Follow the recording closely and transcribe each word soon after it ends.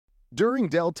During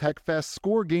Dell Tech Fest,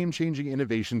 score game-changing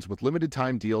innovations with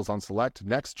limited-time deals on select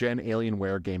next-gen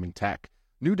Alienware gaming tech.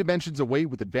 New dimensions await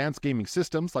with advanced gaming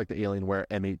systems like the Alienware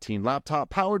M18 laptop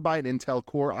powered by an Intel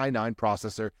Core i9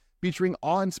 processor featuring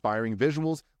awe-inspiring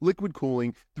visuals, liquid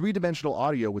cooling, three-dimensional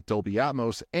audio with Dolby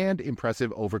Atmos, and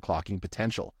impressive overclocking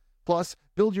potential. Plus,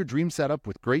 build your dream setup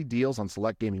with great deals on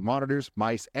select gaming monitors,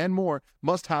 mice, and more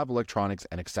must-have electronics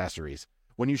and accessories.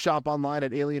 When you shop online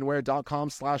at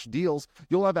alienware.com/deals,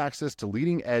 you'll have access to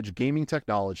leading-edge gaming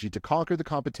technology to conquer the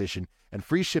competition and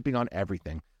free shipping on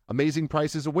everything. Amazing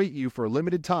prices await you for a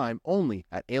limited time only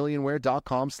at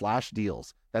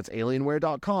alienware.com/deals. That's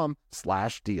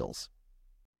alienware.com/deals.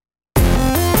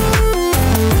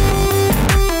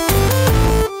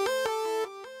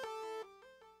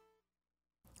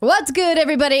 What's good,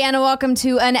 everybody, and welcome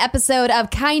to an episode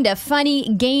of Kinda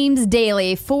Funny Games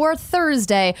Daily for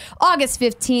Thursday, August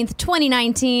 15th,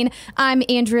 2019. I'm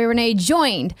Andrea Renee,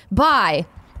 joined by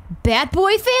Bat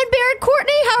Boy fan Barrett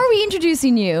Courtney. How are we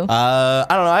introducing you? I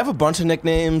don't know. I have a bunch of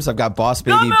nicknames. I've got Boss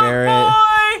Baby Barrett,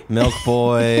 Milk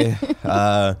Boy.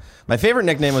 My favorite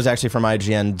nickname was actually from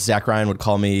IGN. Zach Ryan would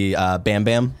call me Bam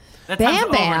Bam. Bam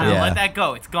Bam. Yeah. Let that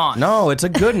go. It's gone. No, it's a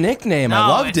good nickname. I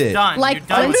loved it. Done. Like You're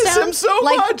done. I miss him so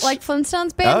much. Like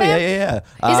Flintstones Bam Bam? Yeah.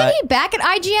 Isn't he back at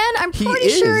IGN? I'm pretty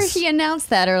sure he announced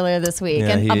that earlier this week.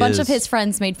 Yeah, and a bunch is. of his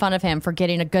friends made fun of him for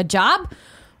getting a good job.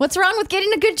 What's wrong with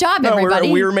getting a good job, everybody?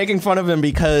 We were making fun of him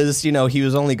because, you know, he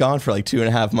was only gone for like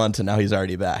 2.5 months and now he's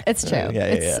already back. It's true.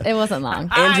 It wasn't long.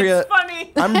 Andrea, it's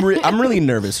funny. I'm really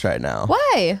nervous right now.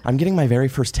 Why? I'm getting my very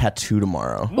first tattoo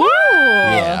tomorrow. Woo!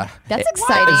 Yeah. That's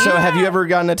exciting. So have you ever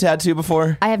gotten a tattoo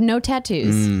before? I have no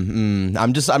tattoos.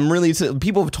 I'm really,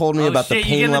 people have told me about the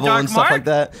pain level and stuff like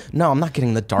that. No, I'm not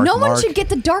getting the dark mark. No one should get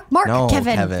the dark mark, No,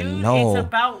 Kevin. Dude, no. It's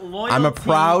about loyalty. I'm a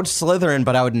proud Slytherin,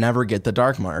 but I would never get the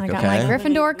dark mark, I got okay? my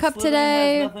Gryffindor cup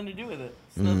today. Has nothing to do with it.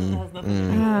 Slytherin has nothing to do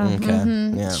with it.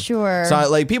 Okay. Yeah. Sure. So,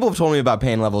 like, people have told me about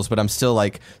pain levels, but I'm still,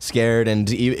 like, scared. And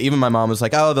even my mom was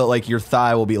like, oh, like, your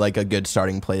thigh will be, like, a good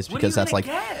starting place because that's, like...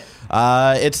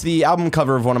 it's the album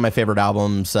cover of one of my favorite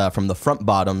albums from the Front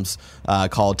Bottoms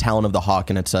called Talon of the Hawk,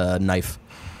 and it's a knife.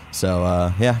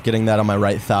 So, yeah, getting that on my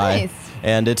right thigh. Nice.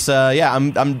 And it's,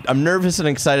 I'm nervous and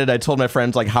excited. I told my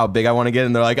friends, like, how big I want to get,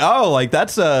 and they're like, oh, like,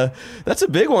 that's a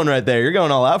big one right there. You're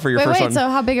going all out for your first one. So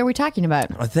how big are we talking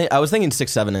about? I was thinking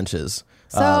 6-7 inches.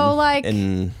 So, like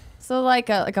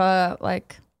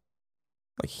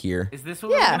here. Is this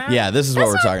what we're looking at? Yeah, this is what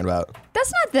we're talking about.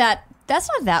 That's not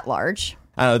that large.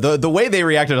 I don't know, the way they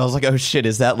reacted, I was like, oh shit,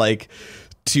 is that like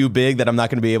too big that I'm not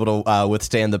going to be able to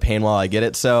withstand the pain while I get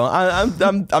it? So I'm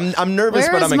nervous,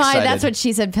 but I'm excited. That's what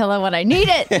she said pillow when I need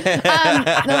it.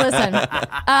 No, listen.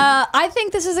 I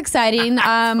think this is exciting.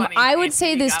 I would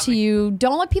say this to you: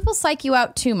 don't let people psych you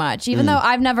out too much. Even though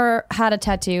I've never had a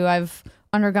tattoo, I've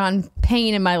undergone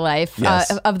pain in my life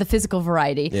of the physical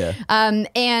variety. Yeah.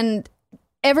 And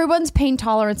everyone's pain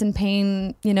tolerance and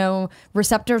pain,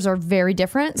 receptors are very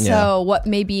different. So what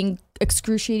may be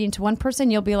excruciating to one person,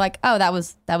 you'll be like, oh, that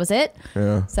was it.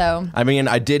 Yeah. So I mean,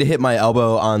 I did hit my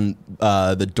elbow on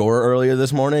the door earlier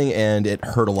this morning, and it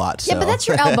hurt a lot. So. Yeah, but that's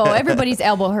your elbow. Everybody's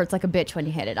elbow hurts like a bitch when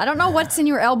you hit it. I don't know what's in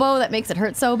your elbow that makes it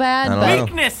hurt so bad.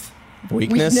 But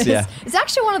Weakness. Yeah. It's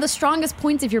actually one of the strongest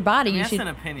points of your body. That's an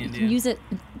opinion, you dude. can use it,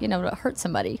 to hurt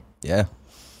somebody. Yeah.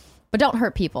 But don't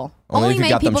hurt people. Only if you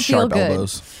make got them people feel sharp good.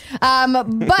 elbows.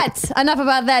 But enough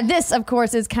about that. This, of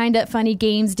course, is Kinda Funny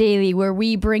Games Daily, where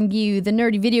we bring you the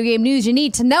nerdy video game news you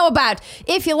need to know about.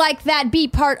 If you like that, be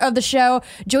part of the show.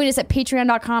 Join us at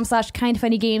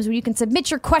patreon.com/kindfunnygames, where you can submit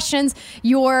your questions,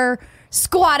 your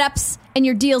squad ups, and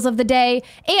your deals of the day.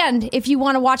 And if you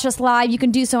want to watch us live, you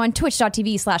can do so on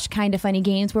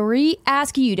twitch.tv/kindoffunnygames, where we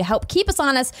ask you to help keep us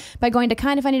honest by going to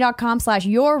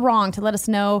kindoffunny.com/you're wrong to let us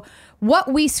know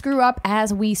what we screw up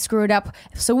as we screw it up,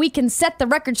 so we can set the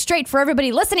record straight for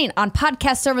everybody listening on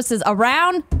podcast services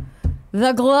around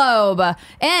the globe.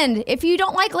 And if you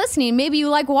don't like listening, maybe you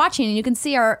like watching, and you can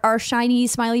see our shiny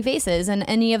smiley faces and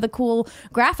any of the cool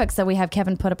graphics that we have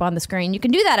Kevin put up on the screen. You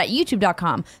can do that at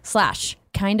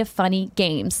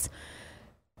youtube.com/kindoffunnygames.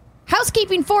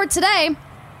 Housekeeping for today.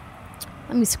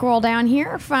 Let me scroll down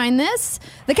here, find this.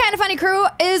 The Kinda Funny crew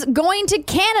is going to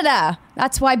Canada.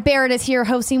 That's why Barrett is here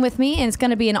hosting with me, and it's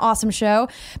going to be an awesome show.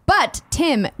 But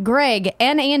Tim, Greg,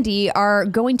 and Andy are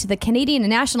going to the Canadian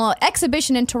National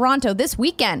Exhibition in Toronto this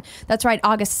weekend. That's right,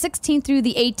 August 16th through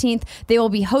the 18th. They will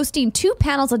be hosting 2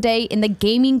 panels a day in the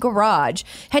Gaming Garage.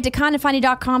 Head to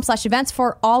kindoffunny.com/events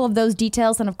for all of those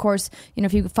details. And of course,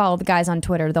 if you follow the guys on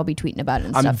Twitter, they'll be tweeting about it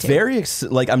and stuff too. I'm very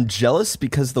I'm jealous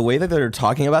because the way that they're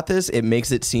talking about this, it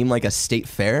makes it seem like a state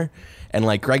fair. and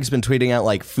like Greg's been tweeting out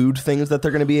like food things that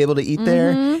they're going to be able to eat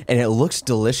there, and it looks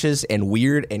delicious and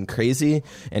weird and crazy.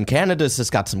 And Canada's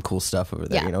just got some cool stuff over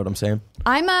there. Yeah. You know what I'm saying?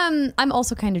 I'm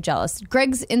also kind of jealous.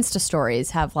 Greg's Insta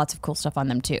stories have lots of cool stuff on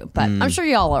them too, but I'm sure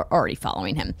y'all are already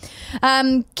following him.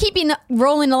 Keeping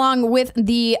rolling along with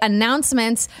the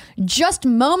announcements, just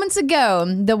moments ago,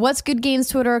 the What's Good Games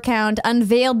Twitter account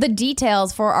unveiled the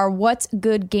details for our What's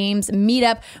Good Games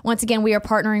meetup. Once again, we are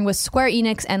partnering with Square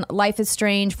Enix and Life is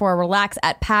Strange for a Relax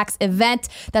at PAX event.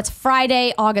 That's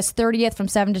Friday, August 30th from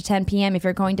 7 to 10 p.m. if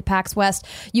you're going to PAX West.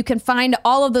 You can find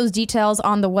all of those details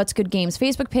on the What's Good Games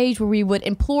Facebook page, where we would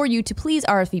implore you to please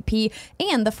RSVP.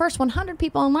 And the first 100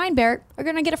 people online, Barrett, are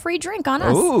going to get a free drink on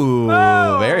us. Ooh,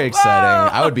 very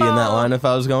exciting. I would be in that line if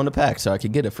I was going to PAX, so I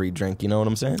could get a free drink. You know what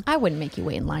I'm saying? I wouldn't make you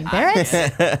wait in line, Barrett.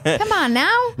 Come on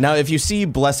now. Now, if you see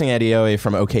Blessing Adioe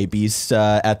from OK Beast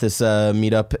at this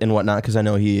meetup and whatnot, because I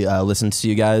know he listens to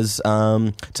you guys,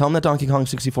 tell him that Donkey Kong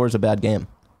 64 is a bad game.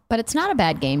 But it's not a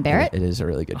bad game, Barrett. It is a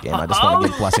really good game. I just want to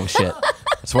give Blessing shit.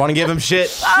 Just want to give him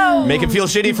shit. Make him feel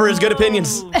shitty for his good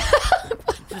opinions.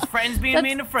 Just friends being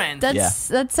mean to friends.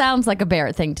 That sounds like a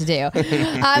Barrett thing to do.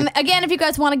 Again, if you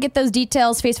guys want to get those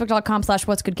details,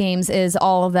 facebook.com/whatsgoodgames is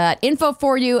all of that info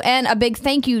for you. And a big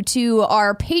thank you to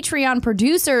our Patreon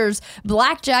producers,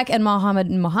 Blackjack and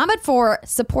Mohammed, for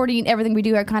supporting everything we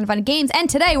do at Kind of Fun Games. And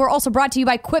today we're also brought to you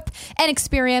by Quip and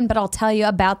Experian, but I'll tell you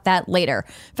about that later.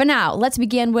 For now, let's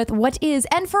begin with what is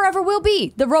and forever will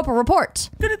be the Roper Report.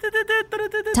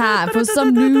 Time for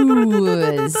some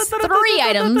news. 3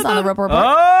 items on the Roper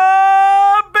Report.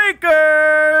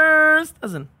 Baker's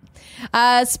dozen.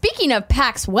 Speaking of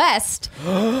PAX West,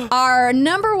 our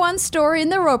number one story in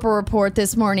the Roper Report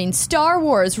this morning, Star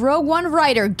Wars Rogue One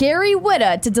writer Gary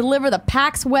Whitta to deliver the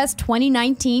PAX West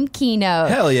 2019 keynote.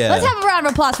 Hell yeah. Let's have a round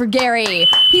of applause for Gary.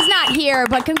 He's not here,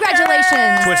 but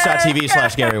congratulations.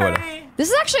 Twitch.tv/Gary Whitta. This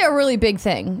is actually a really big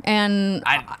thing, and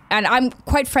I'm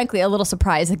quite frankly a little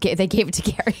surprised that they gave it to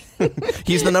Gary.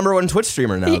 He's the number one Twitch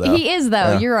streamer now, though. He is,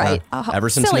 though. You're right. Ever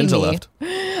since Ninja left.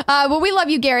 Well, we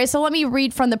love you, Gary. So let me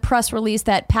read from the press release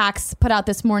that PAX put out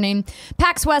this morning.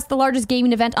 PAX West, the largest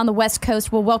gaming event on the West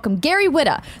Coast, will welcome Gary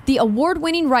Whitta, the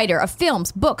award-winning writer of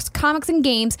films, books, comics, and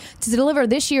games, to deliver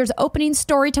this year's opening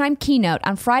Storytime keynote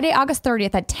on Friday, August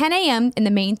 30th at 10 a.m. in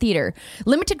the main theater.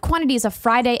 Limited quantities of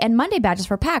Friday and Monday badges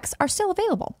for PAX are still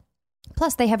available.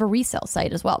 Plus, they have a resale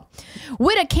site as well.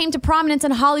 Whitta came to prominence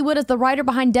in Hollywood as the writer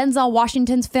behind Denzel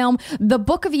Washington's film The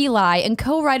Book of Eli and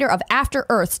co-writer of After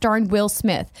Earth starring Will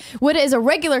Smith. Whitta is a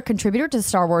regular contributor to the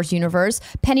Star Wars universe,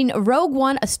 penning Rogue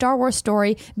One, a Star Wars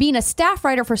story, being a staff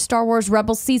writer for Star Wars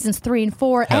Rebels Seasons 3 and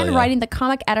 4, and writing the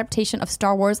comic adaptation of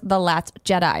Star Wars The Last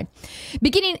Jedi.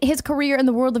 Beginning his career in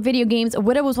the world of video games,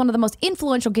 Whitta was one of the most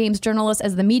influential games journalists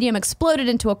as the medium exploded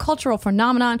into a cultural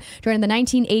phenomenon during the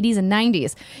 1980s and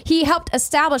 90s. He helped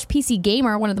establish PC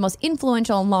Gamer, one of the most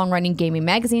influential and long-running gaming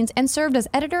magazines, and served as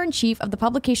editor-in-chief of the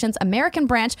publication's American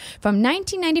branch from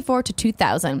 1994 to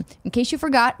 2000. In case you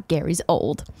forgot, Gary's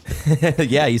old.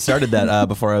 Yeah, he started that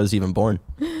before I was even born.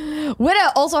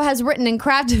 Whitta also has written and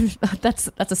crafted... That's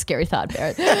a scary thought,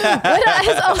 Barrett. Whitta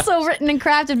has also written and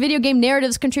crafted video game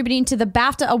narratives, contributing to the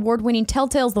BAFTA award-winning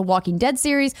Telltale's The Walking Dead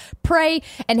series, Prey,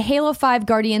 and Halo 5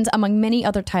 Guardians, among many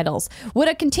other titles.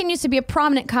 Whitta continues to be a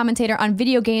prominent commentator on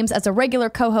video games as a regular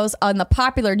co-host on the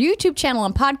popular YouTube channel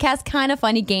and podcast Kinda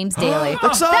Funny Games Daily.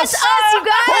 That's us! That's us, you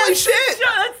guys! Holy shit!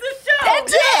 That's the show.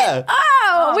 That's it!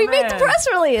 Oh, we made the press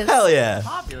release. Hell yeah.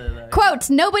 Popular, though. Quote,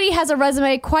 nobody has a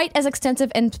resume quite as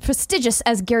extensive and prestigious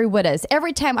as Gary Whitta's.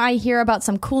 Every time I hear about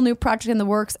some cool new project in the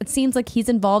works, it seems like he's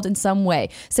involved in some way,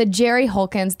 said Jerry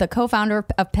Holkins, the co-founder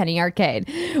of Penny Arcade.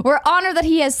 We're honored that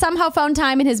he has somehow found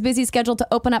time in his busy schedule to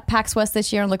open up PAX West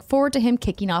this year and look forward to him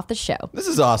kicking off the show. This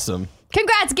is awesome.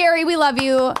 Congrats, Gary. We love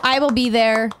you. I will be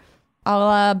there.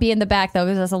 I'll be in the back, though,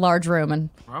 because that's a large room. And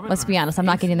let's be honest, I'm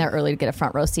not getting there early to get a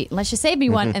front row seat. Unless you save me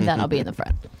one, and then I'll be in the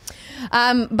front.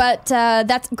 But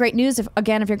that's great news. If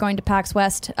you're going to PAX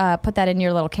West, put that in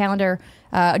your little calendar.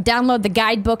 Download the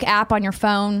guidebook app on your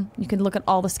phone. You can look at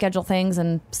all the schedule things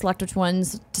and select which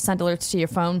ones to send alerts to your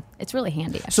phone. It's really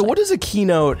handy, actually. So what does a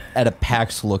keynote at a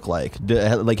PAX look like?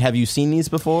 Have you seen these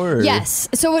before? Or? Yes.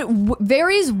 So it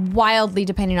varies wildly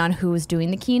depending on who is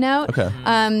doing the keynote. Okay.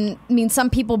 I mean, some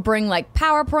people bring like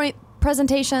PowerPoint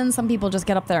presentations. Some people just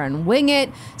get up there and wing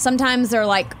it. Sometimes they're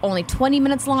like only 20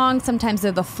 minutes long. Sometimes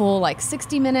they're the full like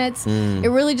 60 minutes. It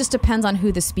really just depends on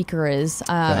who the speaker is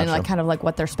and like kind of like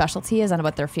what their specialty is and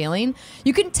what they're feeling.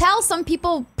 You can tell some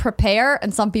people prepare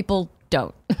and some people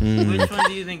don't. Which one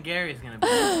do you think Gary's gonna be?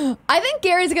 I think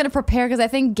Gary's going to prepare because I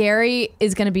think Gary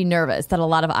is going to be nervous that a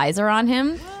lot of eyes are on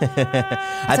him.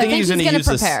 I think he's going to use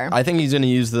prepare. I think he's going to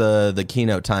use the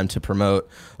keynote time to promote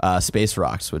Space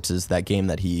Rocks, which is that game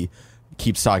that he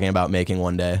keeps talking about making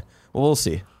one day. Well, we'll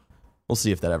see. We'll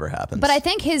see if that ever happens. But I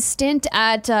think his stint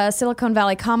at Silicon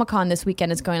Valley Comic-Con this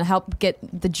weekend is going to help get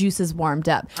the juices warmed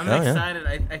up. I'm excited.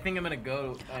 I think I'm gonna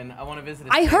go and I want to visit.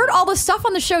 I heard all the stuff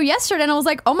on the show yesterday, and I was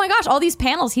like, oh my gosh, all these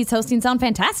panels he's hosting sound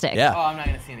fantastic. Yeah. Oh, I'm not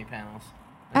gonna see any panels.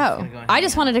 I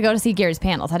just wanted to go to see Gary's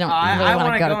panels. I don't really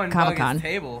want to go to and Comic-Con. bug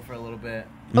his table for a little bit.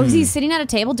 Oh, is he sitting at a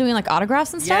table doing like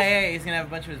autographs and stuff? Yeah, he's gonna have a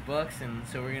bunch of his books, and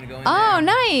so we're gonna go in Oh, there.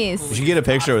 nice. You should get a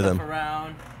picture with him.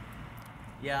 Around,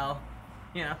 yell,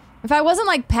 If I wasn't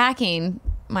like packing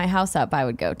my house up, I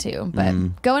would go too.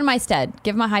 But go in my stead.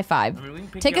 Give him a high five. I mean, we can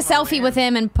pick Take you a up on the selfie way with in.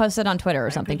 him and post it on Twitter or I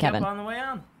can something, pick you Kevin. up on the way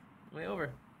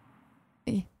over.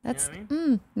 That's You know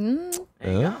what I mean?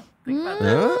 There you go. Think about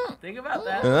that. Think about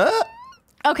that.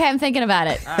 okay. I'm thinking about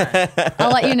it. All right.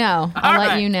 I'll let you know. I'll let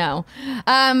right. you know.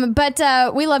 But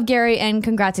we love Gary and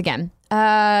congrats again.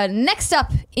 Next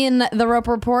up in the Rope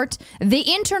Report, the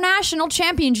International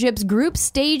Championships group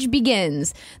stage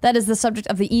begins. That is the subject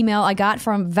of the email I got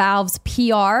from Valve's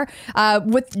PR.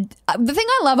 With the thing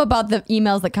I love about the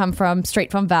emails that come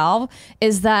straight from Valve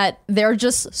is that they're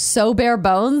just so bare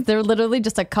bones. They're literally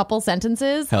just a couple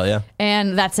sentences. Hell yeah.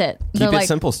 And that's it. Keep it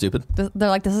simple, stupid. They're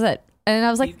like, this is it. And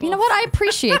I was like, you know what? I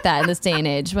appreciate that in this day and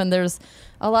age when there's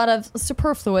a lot of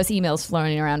superfluous emails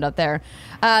floating around out there.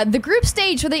 The group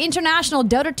stage for the International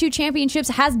Dota 2 Championships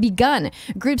has begun.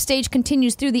 Group stage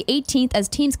continues through the 18th as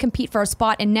teams compete for a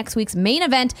spot in next week's main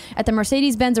event at the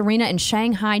Mercedes-Benz Arena in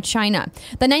Shanghai, China.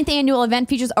 The 9th annual event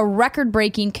features a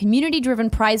record-breaking, community-driven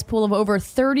prize pool of over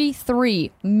 $33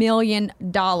 million.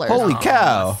 Holy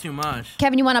cow. That's too much.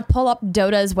 Kevin, you want to pull up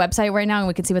Dota's website right now and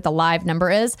we can see what the live number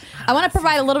is? I want to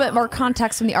provide a little bit more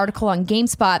context from the article on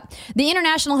GameSpot. The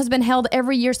International has been held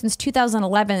every year since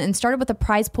 2011 and started with a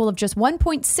prize pool of just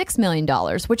 $1.6 million,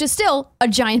 which is still a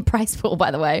giant prize pool,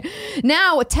 by the way.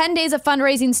 Now, with 10 days of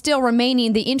fundraising still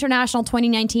remaining, the International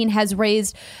 2019 has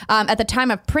raised, at the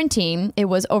time of printing, it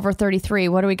was over 33.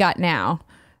 What do we got now?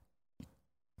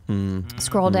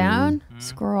 Scroll down.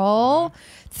 Scroll.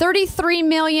 33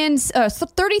 million,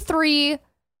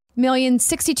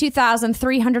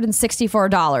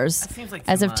 $62,364 seems like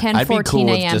as too of much. 10:14 I'd be cool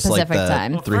with a.m. just like Pacific the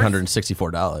time.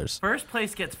 $364. First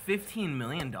place gets $15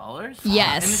 million.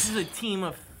 Yes. And this is a team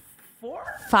of 4?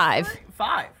 Five.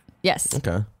 5. Yes.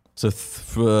 Okay. So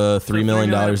 $3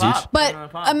 million a each. pop. But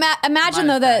imagine,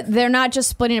 though, that they're not just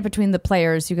splitting it between the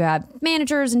players. You got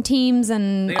managers and teams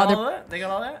and They got other. all that? They got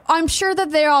all that? I'm sure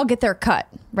that they all get their cut,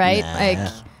 right? Nah. Like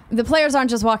the players aren't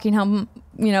just walking home,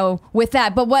 with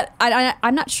that. But what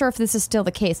I'm not sure if this is still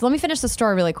the case. Let me finish the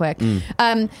story really quick.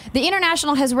 The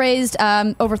International has raised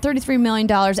over $33 million,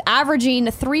 averaging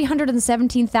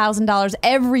 $317,000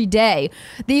 every day.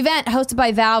 The event, hosted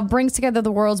by Valve, brings together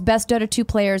the world's best Dota 2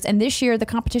 players, and this year the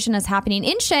competition is happening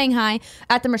in Shanghai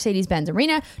at the Mercedes-Benz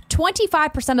Arena.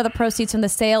 25% of the proceeds from the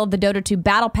sale of the Dota 2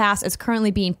 Battle Pass is currently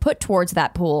being put towards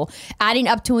that pool, adding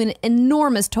up to an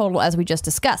enormous total, as we just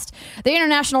discussed. The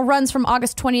International runs from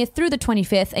August 20th through the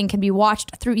 25th and can be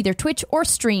watched through either Twitch or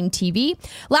Stream TV.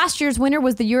 Last year's winner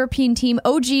was the European team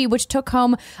OG, which took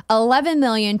home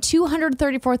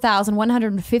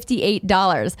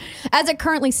 $11,234,158. As it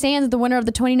currently stands, the winner of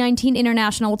the 2019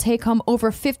 International will take home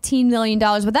over $15 million,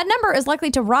 but that number is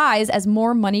likely to rise as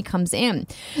more money comes in.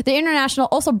 The International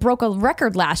also broke a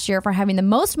record last year for having the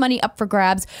most money up for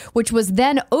grabs, which was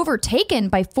then overtaken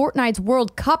by Fortnite's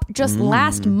World Cup just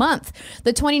last month.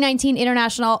 The 2019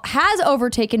 International has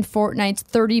overtaken Fortnite's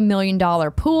 $30 million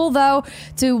pool, though,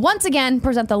 to once again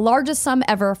present the largest sum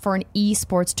ever for an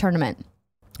esports tournament.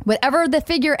 Whatever the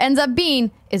figure ends up being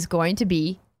is going to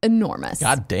be enormous.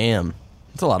 God damn.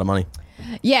 That's a lot of money.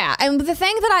 Yeah, and the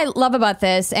thing that I love about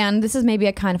this, and this is maybe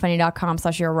a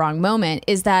kindoffunny.com/you're wrong moment,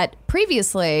 is that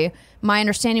previously my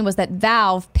understanding was that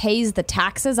Valve pays the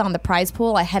taxes on the prize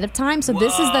pool ahead of time. So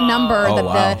this is the number that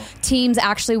the teams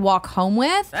actually walk home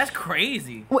with. That's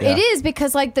crazy. Well, it is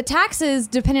because like the taxes,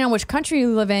 depending on which country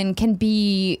you live in, can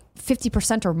be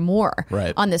 50% or more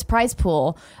on this prize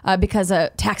pool because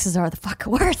taxes are the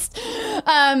fucking worst. Fuck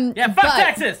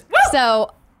taxes. Woo!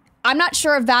 So I'm not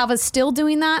sure if Valve is still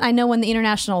doing that. I know when the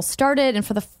International started and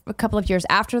for a couple of years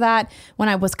after that, when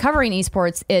I was covering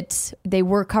esports, they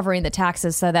were covering the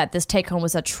taxes so that this take-home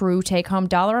was a true take-home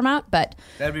dollar amount. But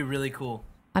that'd be really cool.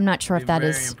 I'm not sure if that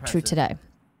is true today.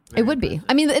 It would be.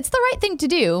 I mean, it's the right thing to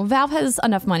do. Valve has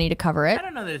enough money to cover it. I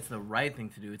don't know that it's the right thing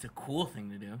to do. It's a cool thing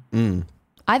to do.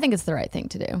 I think it's the right thing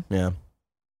to do. Yeah.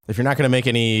 If you're not going to make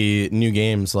any new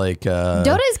games, like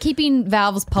Dota is keeping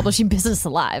Valve's publishing business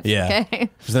alive. Yeah, okay?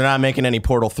 Because they're not making any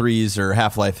Portal 3s or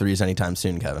Half-Life 3s anytime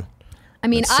soon, Kevin. I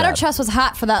mean, That's Auto sad. Chess was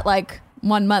hot for that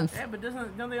 1 month. Yeah, but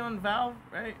don't they own Valve,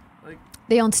 right? Like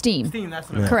They own Steam. Steam, that's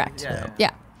what I meant. Correct. Yeah.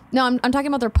 Yeah. No, I'm talking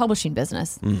about their publishing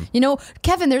business. You know,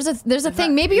 Kevin, there's a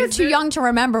thing. Maybe you're too young to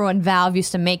remember when Valve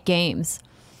used to make games.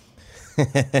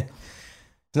 It's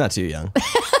not too young.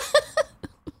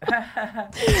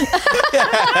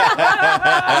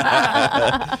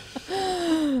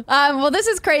 Well, this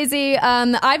is crazy.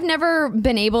 I've never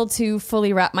been able to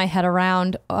fully wrap my head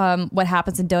around what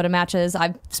happens in Dota matches.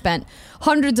 I've spent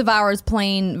hundreds of hours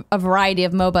playing a variety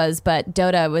of MOBAs, but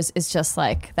Dota is just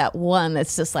like that one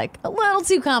that's just like a little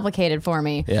too complicated for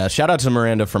me. Yeah, shout out to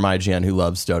Miranda from IGN who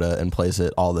loves Dota and plays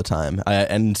it all the time.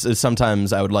 And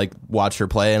sometimes I would watch her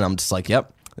play, and I'm just like,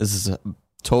 yep, this is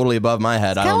totally above my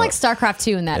head. Kind of like StarCraft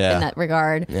 2 in that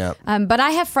regard. Yeah. But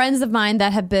I have friends of mine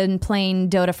that have been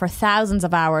playing Dota for thousands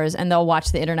of hours, and they'll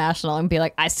watch the international and be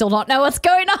like, I still don't know what's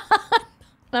going on.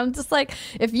 And I'm just like,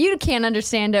 if you can't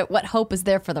understand it, what hope is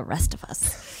there for the rest of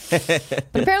us?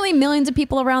 But apparently millions of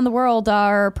people around the world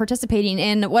are participating.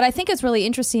 And what I think is really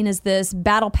interesting is this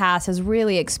battle pass has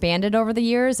really expanded over the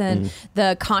years and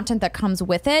the content that comes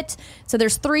with it. So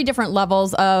there's 3 different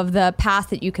levels of the pass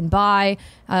that you can buy.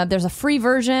 There's a free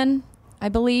version, I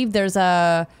believe. There's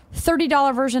a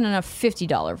 $30 version and a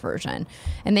 $50 version.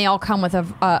 And they all come with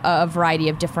a variety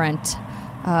of different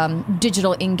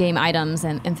digital in-game items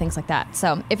and things like that.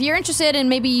 So if you're interested and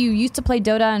maybe you used to play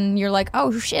Dota and you're like,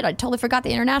 oh shit, I totally forgot the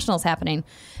international is happening,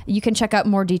 you can check out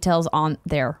more details on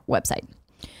their website.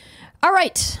 All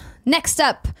right, next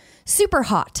up,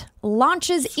 Superhot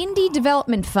launches Indie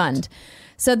Development Fund.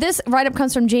 So this write-up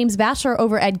comes from James Batchelor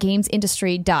over at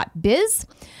gamesindustry.biz.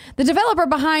 The developer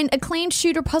behind acclaimed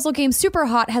shooter puzzle game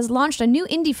Superhot has launched a new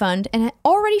indie fund and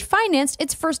already financed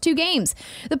its first 2 games.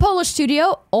 The Polish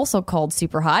studio, also called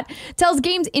Superhot, tells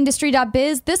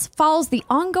gamesindustry.biz this follows the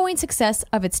ongoing success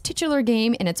of its titular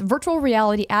game and its virtual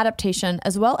reality adaptation,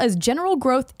 as well as general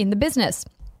growth in the business.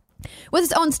 With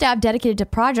its own staff dedicated to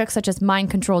projects such as Mind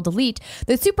Control Delete,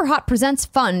 the Superhot Presents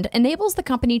Fund enables the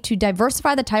company to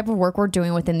diversify the type of work we're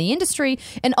doing within the industry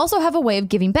and also have a way of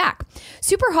giving back.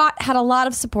 Superhot had a lot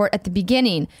of support at the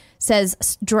beginning,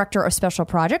 says Director of Special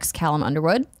Projects, Callum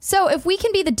Underwood. So if we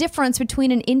can be the difference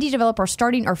between an indie developer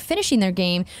starting or finishing their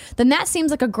game, then that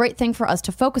seems like a great thing for us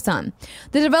to focus on.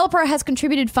 The developer has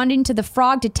contributed funding to the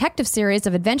Frog Detective series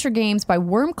of adventure games by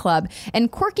Worm Club and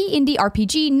quirky indie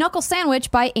RPG Knuckle Sandwich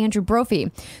by Andrew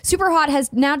Brophy. Superhot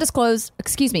has not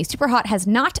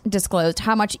disclosed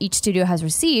how much each studio has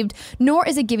received, nor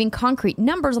is it giving concrete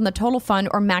numbers on the total fund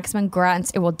or maximum grants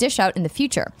it will dish out in the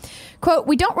future. Quote,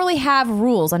 we don't really have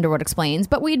rules, Underwood explains,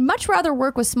 but we'd much rather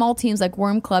work with small teams like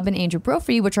Worm Club and Andrew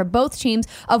Brophy, which are both teams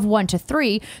of 1 to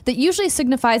 3, that usually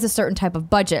signifies a certain type of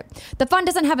budget. The fund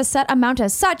doesn't have a set amount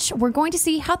as such. We're going to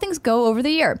see how things go over the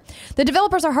year. The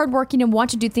developers are hardworking and want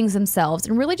to do things themselves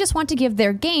and really just want to give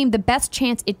their game the best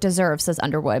chance it deserves, says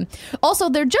Underwood. Also,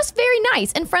 they're just very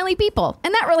nice and friendly people,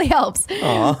 and that really helps.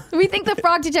 Aww. We think the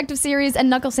Frog Detective series and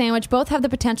Knuckle Sandwich both have the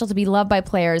potential to be loved by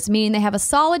players, meaning they have a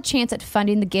solid chance at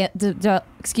funding the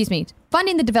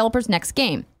developer's next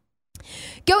game.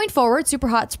 Going forward,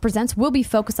 Superhot Presents will be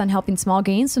focused on helping small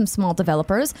games from small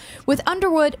developers, with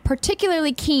Underwood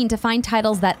particularly keen to find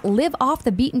titles that live off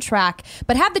the beaten track,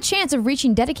 but have the chance of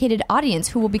reaching dedicated audience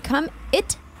who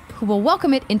will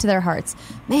welcome it into their hearts.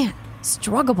 Man,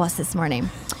 struggle bus this morning.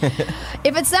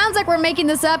 If it sounds like we're making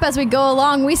this up as we go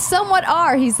along, we somewhat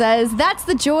are, he says. That's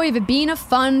the joy of it being a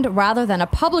fund rather than a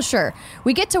publisher.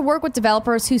 We get to work with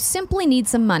developers who simply need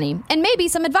some money and maybe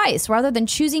some advice rather than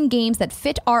choosing games that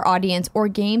fit our audience or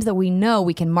games that we know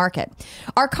we can market.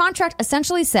 Our contract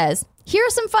essentially says, here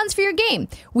are some funds for your game.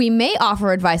 We may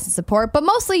offer advice and support, but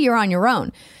mostly you're on your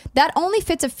own. That only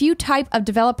fits a few type of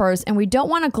developers, and we don't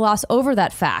want to gloss over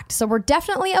that fact. So we're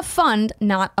definitely a fund,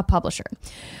 not a publisher.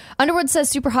 Underwood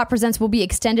says Superhot Presents will be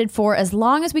extended for as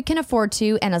long as we can afford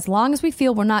to and as long as we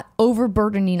feel we're not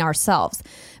overburdening ourselves.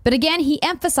 But again, he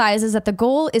emphasizes that the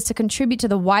goal is to contribute to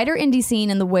the wider indie scene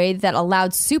in the way that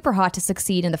allowed Superhot to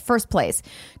succeed in the first place.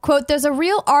 Quote, there's a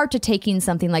real art to taking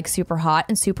something like Superhot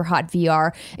and Superhot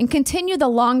VR and continue the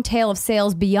long tail of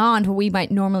sales beyond what we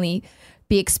might normally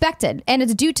be expected, and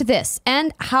it's due to this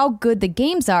and how good the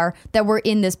games are that we're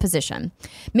in this position.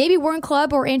 Maybe Worm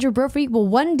Club or Andrew Brophy will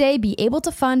one day be able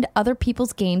to fund other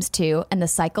people's games too, and the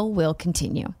cycle will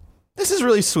continue. This is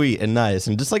really sweet and nice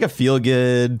and just like a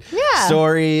feel-good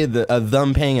story,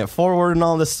 them paying it forward and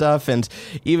all this stuff. And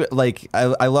even like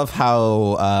I love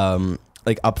how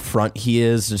like upfront he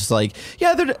is. Just like,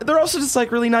 yeah, they're also just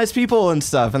like really nice people and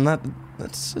stuff, and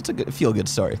it's a good feel good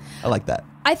story. I like that.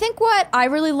 I think what I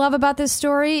really love about this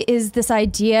story is this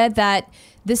idea that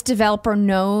this developer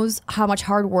knows how much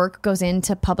hard work goes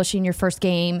into publishing your first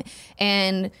game,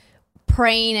 and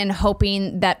praying and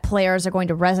hoping that players are going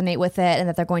to resonate with it and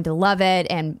that they're going to love it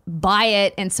and buy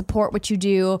it and support what you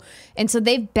do. And so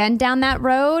they've been down that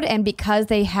road, and because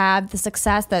they have the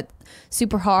success that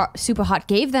Super Hot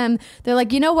gave them, they're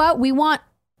like, you know what? We want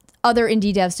other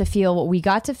indie devs to feel what we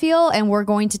got to feel, and we're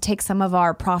going to take some of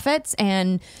our profits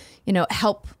and,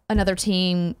 help another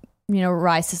team,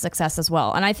 rise to success as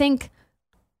well. And I think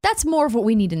that's more of what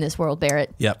we need in this world,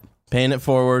 Barrett. Yep. Paying it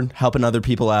forward, helping other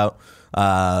people out.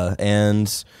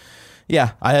 And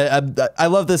yeah, I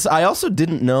love this. I also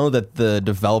didn't know that the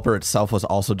developer itself was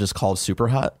also just called Super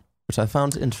Hot, which I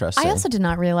found interesting. I also did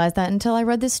not realize that until I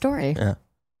read this story. Yeah.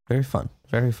 Very fun.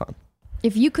 Very fun.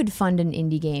 If you could fund an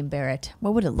indie game, Barrett,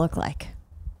 what would it look like?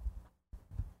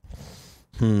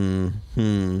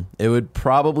 It would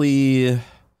probably,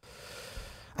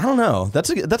 I don't know. That's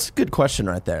a good question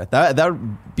right there. That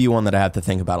would be one that I have to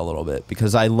think about a little bit,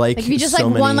 because I like if you just so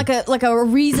won many... like a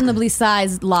reasonably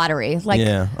sized lottery, like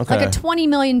a $20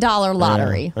 million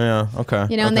lottery. Yeah. Okay.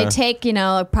 And they take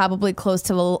probably close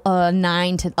to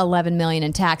 9 to 11 million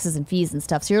in taxes and fees and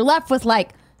stuff. So you're left with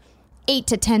like $8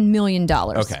 to $10 million.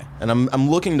 Okay, and I'm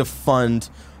looking to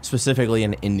fund specifically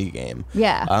an indie game.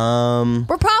 Yeah.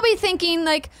 We're probably thinking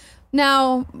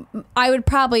now I would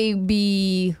probably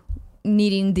be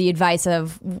needing the advice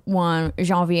of one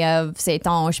Geneviève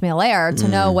Satan-Schmelair to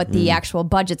know what the actual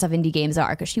budgets of indie games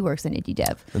are, because she works in indie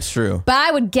dev. That's true. But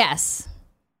I would guess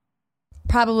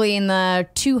probably in the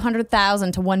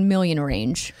 200,000 to 1 million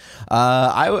range.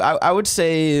 I would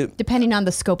say, depending on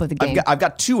the scope of the game. I've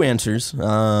got two answers.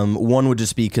 One would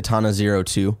just be Katana Zero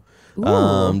 2.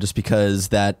 Just because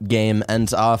that game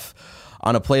ends off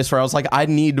on a place where I was like, I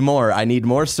need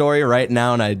more story right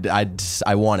now, and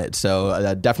I want it.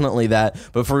 So definitely that.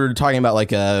 But if we're talking about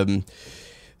like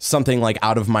something like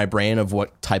out of my brain of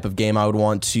what type of game I would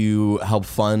want to help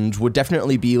fund, would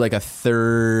definitely be like a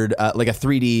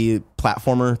 3D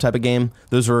platformer type of game.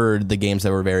 Those were the games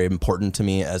that were very important to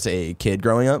me as a kid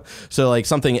growing up. So like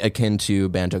something akin to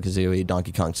Banjo-Kazooie,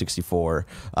 Donkey Kong 64,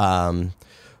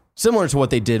 similar to what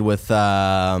they did with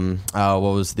what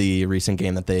was the recent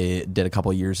game that they did a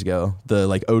couple years ago? The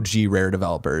like OG Rare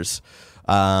developers,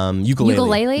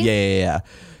 Ukulele. Yeah.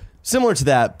 Similar to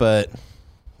that, but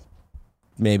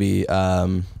maybe a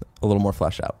little more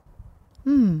fleshed out.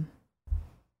 Do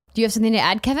you have something to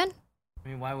add, Kevin? I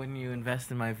mean, why wouldn't you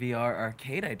invest in my VR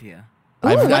arcade idea? Ooh,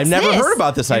 I've never heard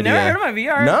about this idea. Never heard of my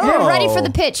VR? No. You're ready for the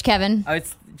pitch, Kevin. Oh,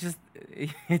 it's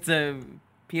a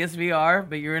PSVR,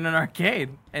 but you're in an arcade,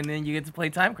 and then you get to play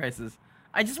Time Crisis.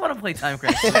 I just want to play Time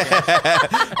Crisis. All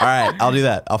right, I'll do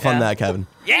that. I'll fund that, Kevin.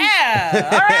 Yeah!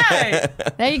 All right!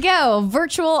 There you go.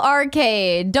 Virtual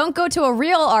arcade. Don't go to a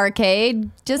real arcade.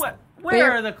 Just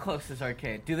Where are the closest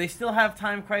arcade? Do they still have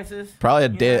Time Crisis? Probably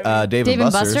at Dave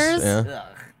and Buster's. Yeah. Ugh.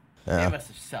 Dave and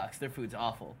Buster's sucks. Their food's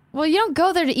awful. Well, you don't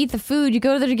go there to eat the food. You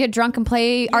go there to get drunk and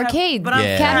play arcade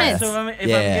cabinets. So if I'm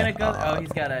going to go...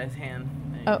 he's got his hand...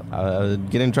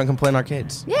 Getting drunk and playing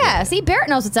arcades. Yeah, see, Barrett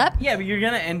knows what's up. Yeah, but you're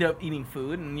going to end up eating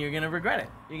food, and you're going to regret it.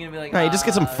 You're going to be like, no, you just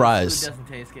get some fries. Food doesn't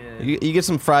taste good. You get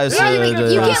some fries You to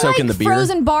get soak in the beer.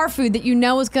 frozen bar food that you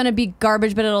know is going to be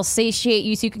garbage, but it'll satiate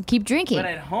you so you can keep drinking. But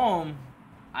at home,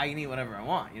 I can eat whatever I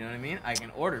want. You know what I mean? I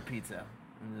can order pizza.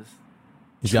 And just...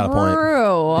 He's got a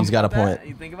point. He's got a point.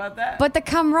 You think about that? But the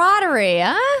camaraderie,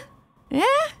 huh? Yeah?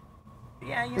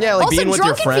 Yeah, yeah, like also, being with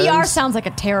your friends. VR sounds like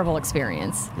a terrible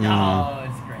experience. No,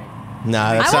 it's great.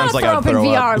 Nah, that sounds like I want to throw up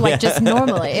in VR up. like just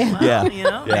normally.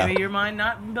 Well, maybe your mind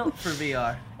not built for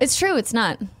VR. It's true, it's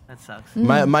not. That sucks.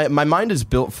 My mind is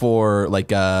built for like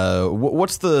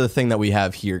what's the thing that we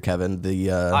have here, Kevin?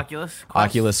 The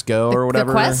Oculus Go or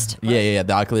whatever. The Quest? Yeah,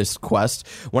 the Oculus Quest.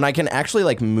 When I can actually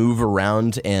like move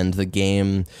around and the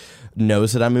game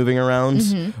knows that I'm moving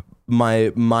around.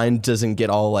 My mind doesn't get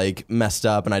all like messed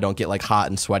up and I don't get like hot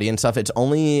and sweaty and stuff. It's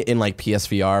only in like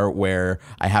PSVR where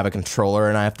I have a controller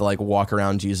and I have to like walk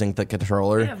around using the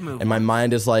controller and my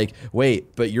mind is like,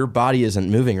 wait, but your body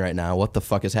isn't moving right now. What the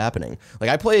fuck is happening? Like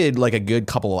I played like a good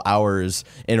couple of hours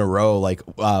in a row like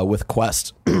with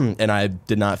Quest and I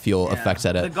did not feel effects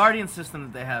at it. The Guardian system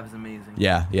that they have is amazing.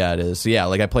 Yeah, it is. Yeah,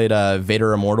 like I played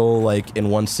Vader Immortal like in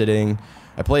one sitting.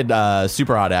 I played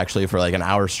Super Hot actually for like an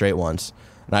hour straight once.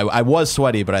 And I was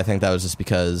sweaty, but I think that was just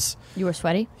because... You were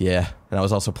sweaty? Yeah. And I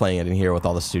was also playing it in here with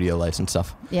all the studio lights and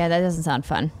stuff. Yeah, that doesn't sound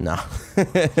fun. No.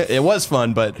 It was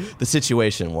fun, but the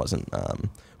situation wasn't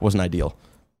ideal.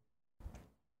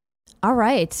 All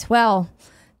right. Well,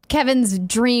 Kevin's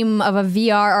dream of a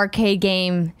VR arcade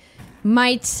game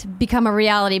might become a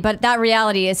reality, but that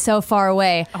reality is so far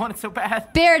away. I want it so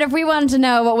bad. Barrett, if we wanted to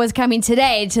know what was coming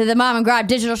today to the Mom and Grab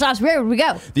digital shops, where would we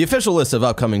go? The official list of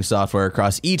upcoming software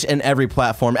across each and every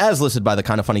platform, as listed by the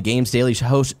Kind of Funny Games Daily Show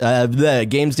host, the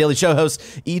Games Daily Show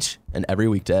hosts each and every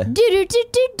weekday.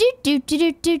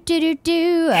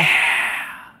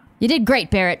 You did great,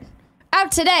 Barrett.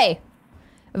 Out today.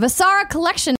 Vasara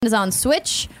Collection is on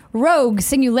Switch. Rogue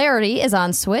Singularity is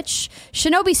on Switch.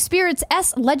 Shinobi Spirits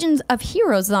S Legends of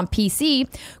Heroes is on PC.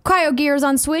 Cryo Gear is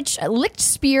on Switch. Licked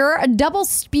Spear, a Double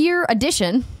Spear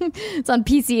Edition. It's on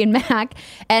PC and Mac.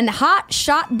 And Hot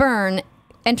Shot Burn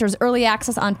enters early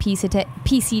access on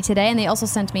PC today. And they also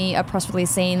sent me a press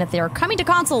release saying that they are coming to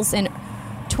consoles in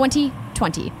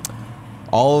 2020.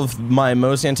 All of my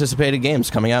most anticipated games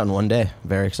coming out in one day.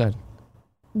 Very excited.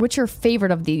 What's your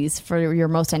favorite of these for your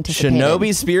most anticipated?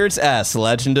 Shinobi Spirits S,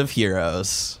 Legend of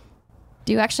Heroes.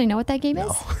 Do you actually know what that game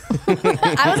is?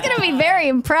 I was going to be very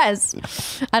impressed.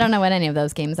 I don't know what any of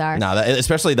those games are. No,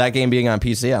 especially that game being on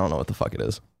PC, I don't know what the fuck it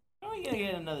is. Oh, you're going to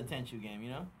get another Tenchu game,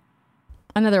 you know?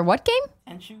 Another what game?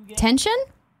 Tenchu game? Tension?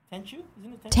 Tenchu?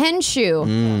 Isn't it Tenshu.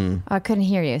 Mm. Oh, I couldn't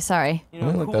hear you. Sorry. You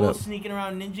know, cool sneaking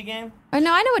around ninja game? Oh,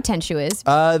 no, I know what Tenshu is.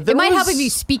 It might help if you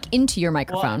speak into your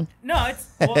microphone.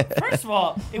 First of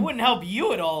all, it wouldn't help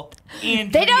you at all, Andrea.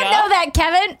 They don't know that,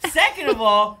 Kevin. Second of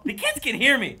all, the kids can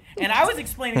hear me. And I was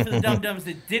explaining for the dum-dums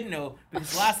that didn't know,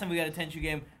 because last time we got a Tenchu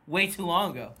game way too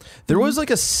long ago. There was like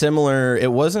a similar,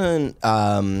 it wasn't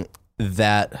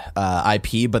that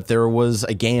IP, but there was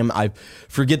a game, I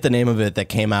forget the name of it, that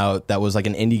came out that was like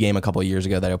an indie game a couple of years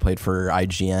ago that I played for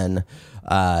IGN.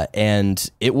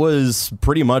 And it was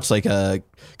pretty much like a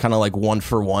kind of like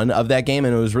 1-for-1 of that game,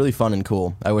 and it was really fun and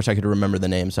cool. I wish I could remember the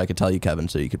name so I could tell you, Kevin,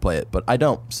 so you could play it, but I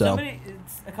don't. So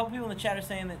a couple people in the chat are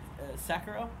saying that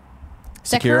Sekiro?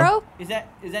 Sekiro? Is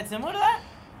that similar to that?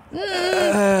 No.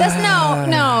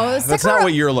 That's not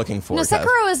what you're looking for. No,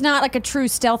 Sekiro is not like a true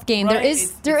stealth game. Right,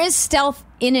 There is stealth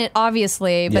in it,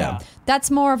 obviously, but that's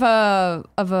more of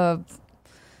a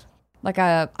like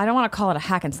a, I don't want to call it a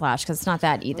hack and slash because it's not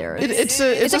that either. It's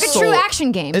like a true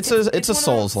action game. It's a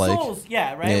Souls-like. Souls,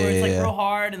 yeah, right? Where it's like real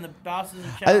hard and the bosses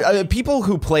and people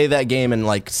who play that game and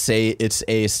like say it's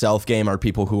a stealth game are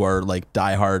people who are like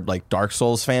diehard like Dark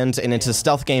Souls fans, and it's a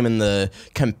stealth game in the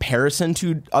comparison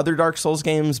to other Dark Souls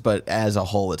games, but as a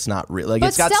whole, it's not really. Like, but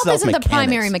it's got stealth isn't mechanics. The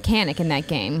primary mechanic in that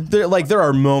game. There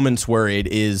are moments where it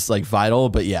is like vital,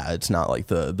 but yeah, it's not like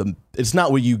the it's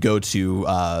not what you go to.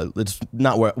 It's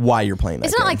not why you're playing that.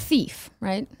 It's not game. like Thief,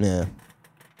 right? Yeah.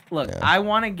 Look, I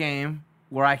want a game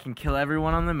where I can kill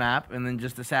everyone on the map and then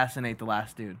just assassinate the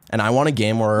last dude. And I want a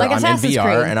game where like I'm Assassin's in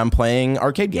VR Creed. and I'm playing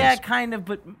arcade games. Yeah, kind of,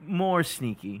 but more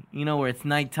sneaky. You know, where it's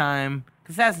nighttime.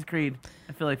 Because Assassin's Creed,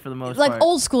 I feel like for the most part. Like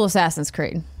old school Assassin's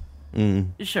Creed.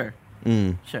 Sure.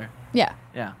 Mm. Sure. Yeah.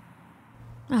 Yeah.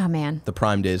 Oh, man. The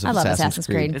prime days of I love Assassin's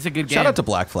Creed. It's a good game. Shout out to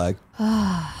Black Flag.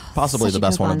 Possibly Such the a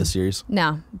best good one of one. the series.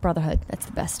 No, Brotherhood. That's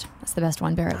the best. That's the best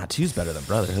one, Barrett. 2's better than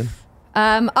Brotherhood.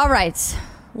 All right.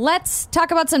 Let's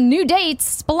talk about some new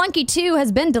dates. Spelunky 2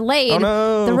 has been delayed. Oh,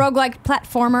 no. The roguelike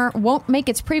platformer won't make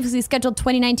its previously scheduled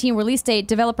 2019 release date.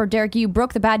 Developer Derek Yu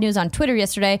broke the bad news on Twitter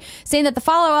yesterday, saying that the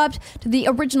follow-up to the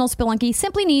original Spelunky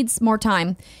simply needs more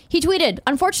time. He tweeted,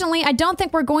 "Unfortunately, I don't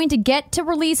think we're going to get to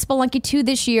release Spelunky 2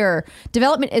 this year.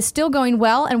 Development is still going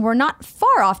well, and we're not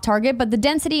far off target, but the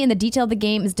density and the detail of the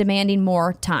game is demanding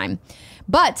more time."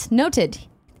 But, noted,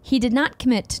 he did not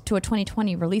commit to a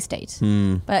 2020 release date.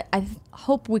 But I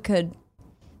hope we could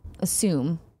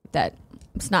assume that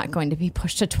it's not going to be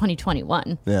pushed to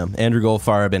 2021. Yeah, Andrew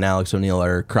Goldfarb and Alex O'Neill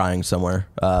are crying somewhere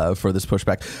for this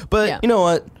pushback. But you know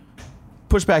what?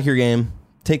 Push back your game.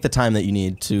 Take the time that you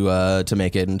need to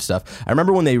make it and stuff. I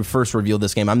remember when they first revealed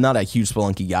this game. I'm not a huge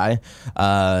Spelunky guy.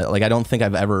 Like, I don't think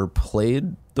I've ever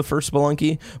played the first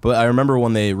Spelunky. But I remember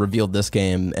when they revealed this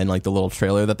game and like the little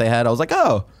trailer that they had, I was like,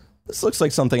 oh, this looks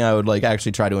like something I would like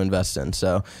actually try to invest in.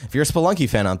 So if you're a Spelunky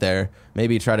fan out there,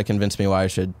 maybe try to convince me why I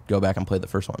should go back and play the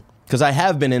first one. Because I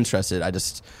have been interested. I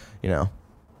just,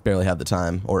 barely have the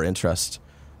time or interest,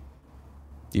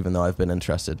 even though I've been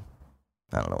interested.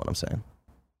 I don't know what I'm saying.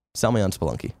 Sell me on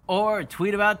Spelunky. Or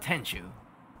tweet about Tenchu.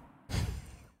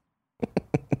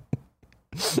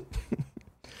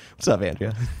 What's up,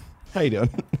 Andrea? How you doing?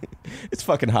 It's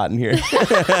fucking hot in here.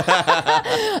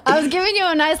 I was giving you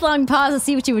a nice long pause to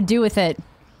see what you would do with it.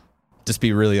 just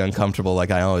be really uncomfortable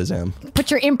like I always am.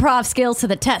 Put your improv skills to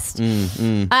the test.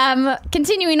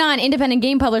 Continuing on, independent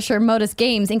game publisher Modus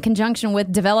Games, in conjunction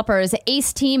with developers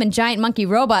Ace Team and Giant Monkey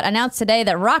Robot, announced today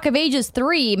that Rock of Ages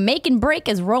 3 Make and Break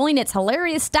is rolling its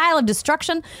hilarious style of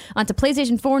destruction onto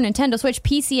PlayStation 4, Nintendo Switch,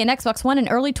 PC, and Xbox One in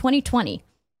early 2020.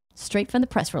 Straight from the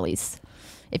press release.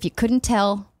 If you couldn't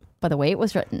tell by the way it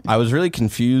was written. I was really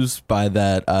confused by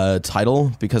that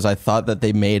title because I thought that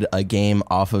they made a game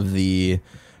off of the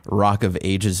Rock of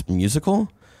Ages musical,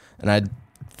 and I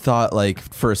thought like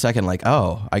for a second like,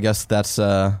 oh, I guess that's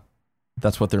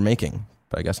what they're making,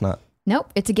 but I guess not.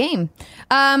 Nope, it's a game.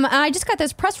 I just got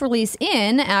this press release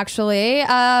in, actually.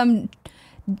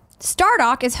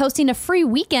 Stardock is hosting a free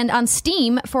weekend on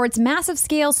Steam for its massive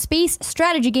scale space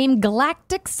strategy game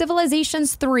Galactic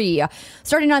Civilizations 3.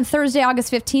 Starting on Thursday,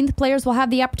 August 15th, players will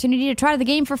have the opportunity to try the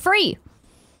game for free.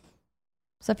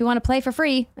 So if you want to play for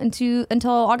free until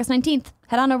August 19th,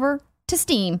 head on over to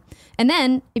Steam. And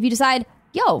then if you decide,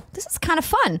 yo, this is kind of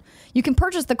fun, you can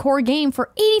purchase the core game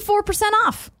for 84%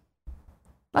 off.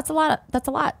 That's a lot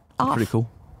off. Pretty cool.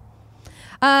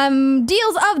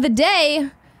 Deals of the day.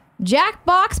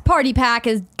 Jackbox Party Pack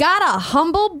has got a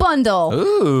Humble Bundle.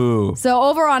 Ooh. So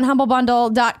over on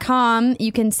humblebundle.com,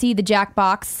 you can see the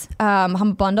Jackbox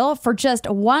Humble Bundle for just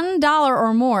 $1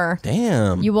 or more.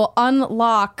 Damn. You will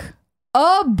unlock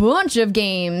a bunch of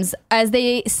games, as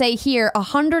they say here,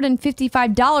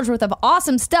 $155 worth of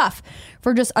awesome stuff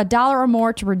for just $1 or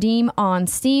more to redeem on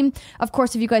Steam. Of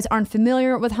course, if you guys aren't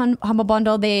familiar with Humble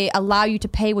Bundle, they allow you to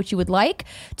pay what you would like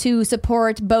to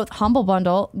support both Humble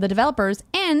Bundle, the developers,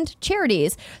 and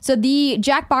charities. So the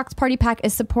Jackbox Party Pack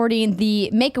is supporting the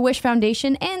Make-A-Wish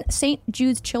Foundation and St.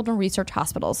 Jude's Children's Research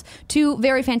Hospitals, two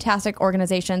very fantastic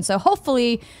organizations. So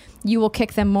hopefully you will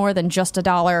kick them more than just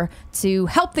 $1 to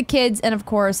help the kids and, of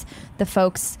course, the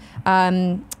folks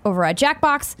over at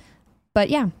Jackbox. But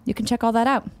yeah, you can check all that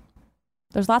out.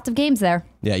 There's lots of games there.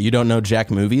 Yeah, you don't know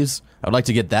Jack movies? I would like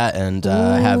to get that and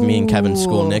have me and Kevin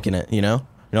school Nick in it, you know?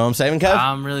 You know what I'm saying, Kev?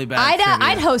 I'm really bad at trivia.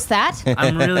 I'd host that.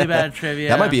 I'm really bad at trivia.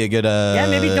 That might be a good yeah,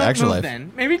 maybe don't extra move life.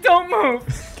 then. Maybe don't move.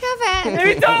 Kevin.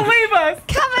 Maybe don't leave us.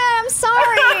 Kevin, I'm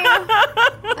sorry.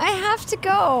 I have to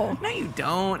go. No, you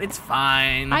don't. It's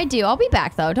fine. I do. I'll be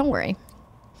back, though. Don't worry.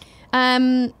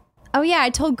 Oh, yeah, I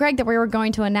told Greg that we were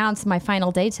going to announce my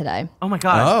final day today. Oh, my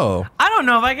God. Oh. I don't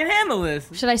know if I can handle this.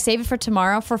 Should I save it for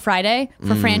tomorrow, for Friday,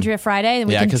 for Frandria Friday?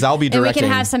 Yeah, because I'll be directing. And we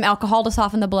can have some alcohol to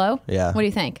soften the blow? Yeah. What do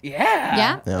you think? Yeah.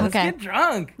 Yeah? Yeah. Let's get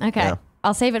drunk. Okay. Yeah.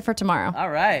 I'll save it for tomorrow. All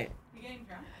right.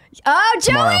 Oh,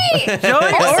 Joey! Joey,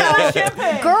 order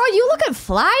champagne. Girl, you looking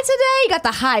fly today. You got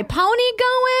the high pony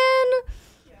going.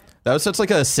 That was such like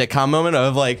a sitcom moment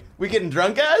of like, we getting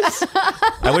drunk, guys?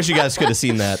 I wish you guys could have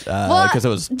seen that because it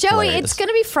was Joey, hilarious. it's going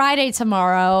to be Friday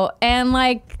tomorrow, and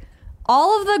like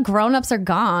all of the grown-ups are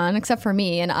gone except for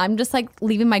me, and I'm just like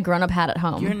leaving my grown-up hat at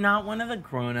home. You're not one of the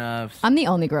grown-ups. I'm the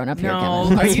only grown-up here, No,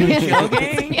 Kevin. are you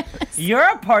joking? Yes. You're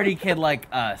a party kid like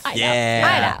us. I know.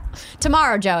 Yeah. I know.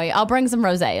 Tomorrow, Joey, I'll bring some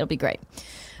rosé. It'll be great.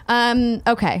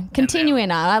 Okay,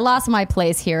 continuing on. I lost my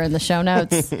place here in the show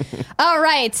notes. All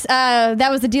right,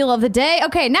 that was the deal of the day.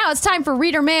 Okay, now it's time for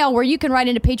Reader Mail, where you can write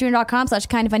into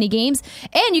patreon.com/kindoffunnygames,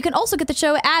 and you can also get the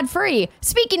show ad-free.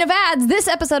 Speaking of ads, this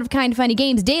episode of Kind of Funny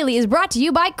Games Daily is brought to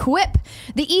you by Quip,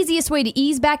 the easiest way to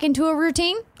ease back into a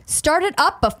routine. Start it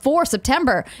up before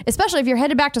September, especially if you're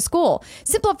headed back to school.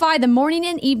 Simplify the morning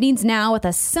and evenings now with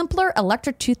a simpler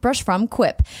electric toothbrush from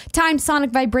Quip. Timed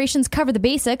sonic vibrations cover the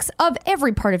basics of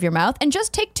every part of your mouth and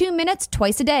just take 2 minutes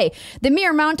twice a day. The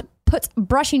mirror mount puts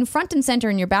brushing front and center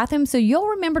in your bathroom, so you'll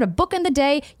remember to bookend the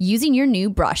day using your new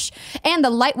brush. And the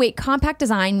lightweight compact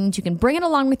design means you can bring it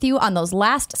along with you on those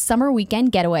last summer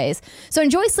weekend getaways. So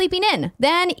enjoy sleeping in,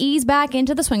 then ease back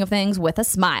into the swing of things with a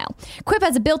smile. Quip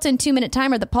has a built-in 2-minute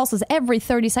timer that pulses every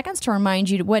 30 seconds to remind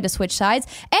you when to switch sides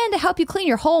and to help you clean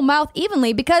your whole mouth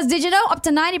evenly, because did you know up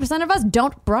to 90% of us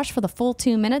don't brush for the full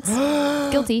 2 minutes?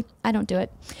 Guilty. I don't do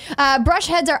it. Brush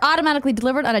heads are automatically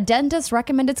delivered on a dentist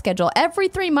recommended schedule every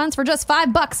 3 months for just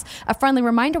 $5. A friendly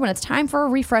reminder when it's time for a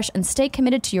refresh, and stay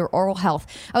committed to your oral health.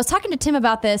 I was talking to Tim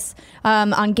about this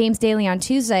on Games Daily on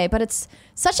Tuesday, but it's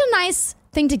such a nice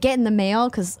thing to get in the mail,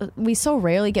 because we so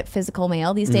rarely get physical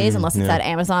mail these days, unless it's that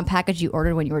Amazon package you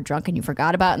ordered when you were drunk and you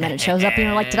forgot about, and then it shows up and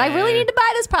you're like, did I really need to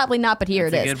buy this? Probably not, but here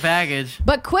it is. It's a good package.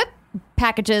 But Quip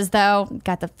packages, though,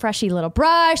 got the freshy little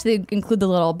brush. They include the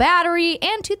little battery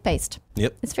and toothpaste.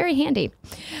 Yep. It's very handy.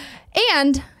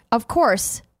 And, of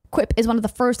course, Quip is one of the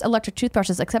first electric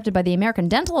toothbrushes accepted by the American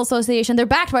Dental Association. They're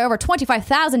backed by over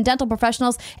 25,000 dental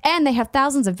professionals, and they have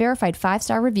thousands of verified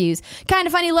 5-star reviews. Kind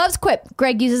of Funny loves Quip.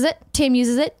 Greg uses it. Tim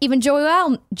uses it. Even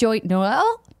Joey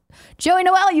Noel Joey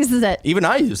Noel uses it. Even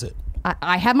I use it.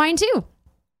 I have mine too.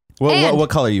 What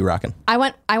color are you rocking? I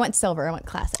went silver. I went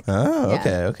classic. Oh,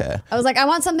 Yeah. okay. I was like, I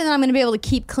want something that I'm going to be able to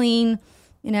keep clean,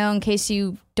 in case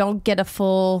you don't get a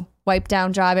full wipe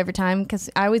down job every time. Because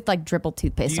I always like dribble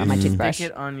toothpaste on my toothbrush. Stick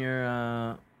it on your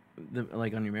on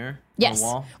your mirror? Yes. On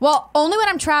the wall? Well, only when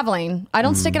I'm traveling. I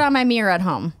don't stick it on my mirror at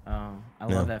home. Oh, I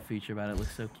love that feature about it. It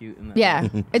looks so cute. Yeah,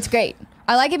 it's great.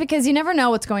 I like it because you never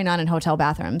know what's going on in hotel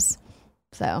bathrooms.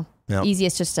 So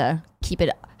easiest just to keep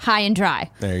it high and dry.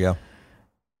 There you go.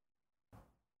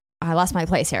 I lost my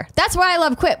place here. That's why I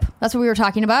love Quip. That's what we were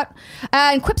talking about.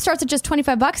 And Quip starts at just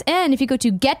 $25. And if you go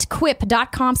to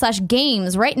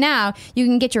getquip.com/games right now, you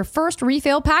can get your first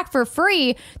refill pack for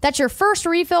free. That's your first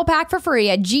refill pack for free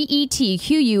at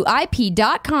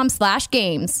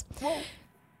getquip.com/games.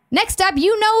 Next up,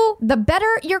 the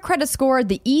better your credit score,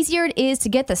 the easier it is to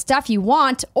get the stuff you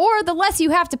want or the less you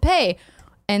have to pay.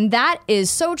 And that is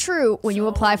so true when you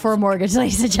apply for a mortgage,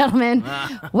 ladies and gentlemen.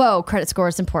 Whoa, credit score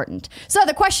is important. So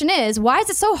the question is, why is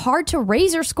it so hard to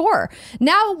raise your score?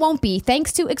 Now it won't be,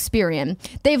 thanks to Experian.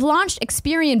 They've launched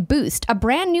Experian Boost, a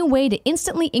brand new way to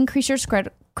instantly increase your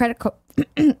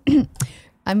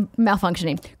I'm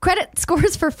malfunctioning. Credit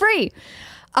scores for free.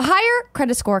 A higher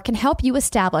credit score can help you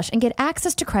establish and get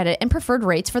access to credit and preferred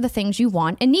rates for the things you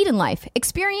want and need in life.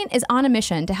 Experian is on a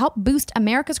mission to help boost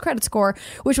America's credit score,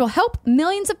 which will help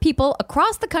millions of people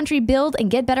across the country build and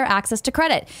get better access to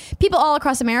credit. People all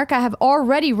across America have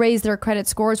already raised their credit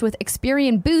scores with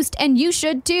Experian Boost, and you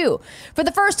should too. For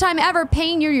the first time ever,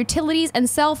 paying your utilities and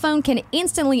cell phone can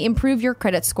instantly improve your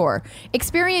credit score.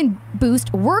 Experian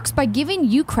Boost works by giving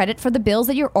you credit for the bills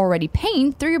that you're already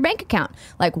paying through your bank account,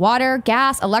 like water,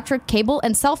 gas, electric, cable,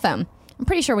 and cell phone. I'm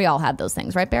pretty sure we all have those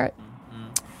things, right, Barrett?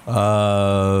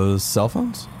 Cell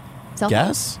phones?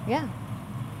 Gas? Yeah.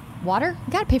 Water?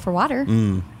 You gotta pay for water.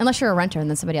 Unless you're a renter and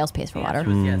then somebody else pays for water.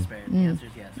 Yes, Barrett. The answer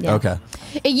is yes. Yeah. Okay.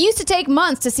 It used to take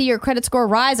months to see your credit score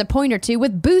rise a point or two.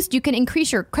 With Boost, you can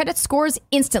increase your credit scores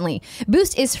instantly.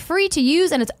 Boost is free to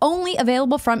use, and it's only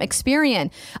available from Experian.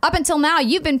 Up until now,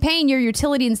 you've been paying your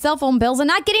utility and cell phone bills and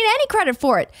not getting any credit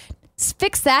for it.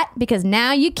 Fix that, because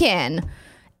now you can.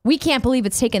 We can't believe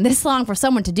it's taken this long for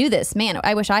someone to do this. Man,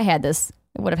 I wish I had this.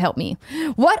 It would have helped me.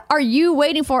 What are you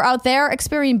waiting for out there?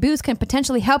 Experian Boost can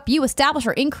potentially help you establish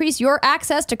or increase your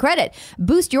access to credit.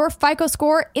 Boost your FICO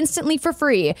score instantly for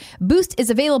free. Boost is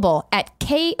available at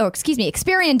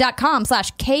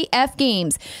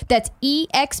Experian.com/KFgames. That's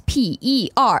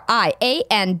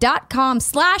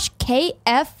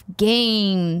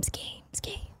EXPERIAN.com/KFgames. Games.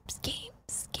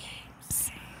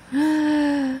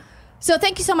 So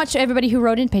thank you so much to everybody who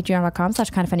wrote in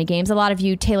patreon.com/kindoffunnygames. A lot of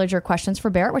you tailored your questions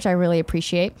for Barrett, which I really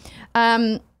appreciate.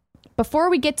 Before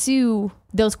we get to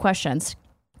those questions,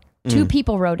 two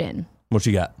people wrote in. What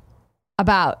you got?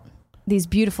 About these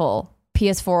beautiful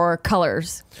PS4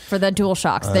 colors for the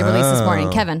DualShocks they released this morning.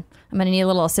 Kevin, I'm going to need a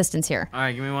little assistance here. All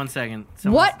right, give me 1 second.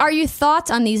 What are your thoughts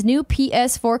on these new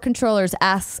PS4 controllers?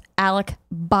 Asks Alec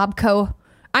Bobco.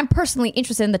 I'm personally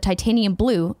interested in the titanium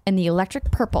blue and the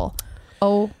electric purple.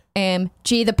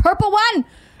 OMG, the purple one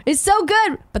is so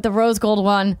good, but the rose gold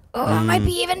one might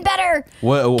be even better.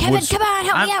 Kevin, come on,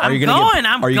 help me out. Are you going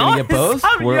to get both?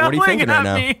 What are you thinking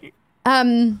right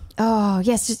now?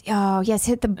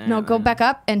 Go back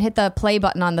up and hit the play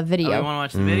button on the video. Oh, you want to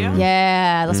watch the video?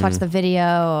 Yeah, let's watch the video.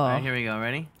 All right, here we go.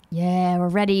 Ready? Yeah, we're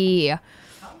ready.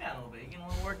 Calm down a little bit. You're getting a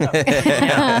little worked up.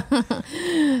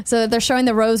 So they're showing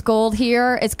the rose gold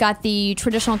here. It's got the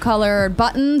traditional colored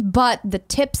buttons, but the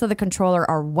tips of the controller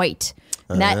are white.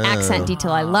 And that accent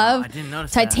detail I love. I didn't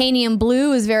notice Titanium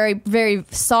blue is very, very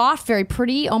soft, very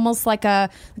pretty, almost like a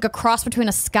cross between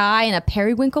a sky and a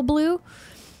periwinkle blue.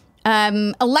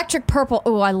 Electric purple.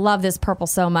 Oh, I love this purple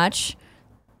so much.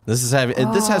 This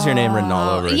has your name written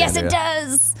all over it. Yes, it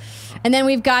does. And then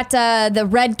we've got the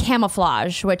red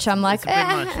camouflage, which I'm like,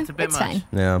 it's a bit much. Fine.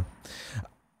 Yeah.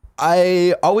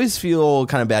 I always feel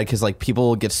kind of bad because like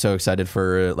people get so excited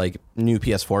for like new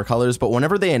PS4 colors, but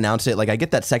whenever they announce it, like I get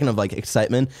that second of like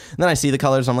excitement, and then I see the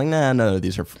colors, I'm like, nah, no,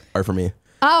 these are for me.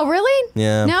 Oh, really?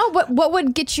 Yeah. No, what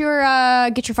would get your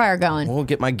fire going? Well,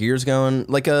 get my gears going.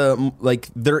 Like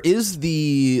there is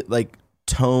the like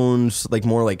tones, like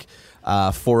more like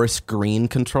forest green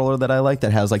controller that I like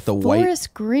that has like the white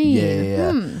forest green.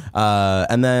 Yeah.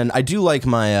 And then I do like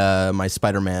my my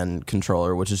Spider-Man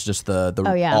controller, which is just the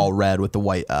all red with the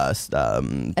white that's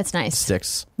nice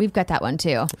sticks. We've got that one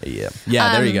too. Yeah.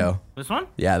 There you go. This one?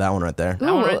 Yeah, that one right there.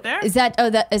 That one right there? Is that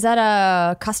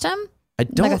a custom? I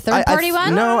don't like a third-party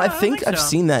one? No, I don't think think I've so.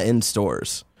 seen that in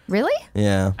stores. Really?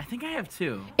 Yeah. I think I have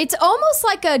two. It's almost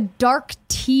like a dark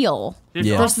teal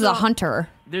Yeah. versus a hunter.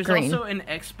 There's green. also an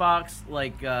Xbox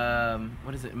like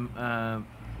what is it?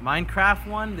 Minecraft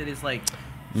one that is like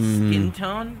skin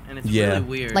tone, and it's really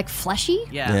weird. Like fleshy?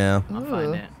 Yeah. I'll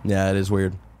find it. Yeah, it is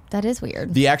weird. That is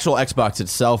weird. The actual Xbox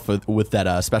itself with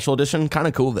that special edition, kind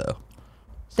of cool though.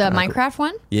 The Minecraft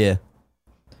one? Yeah.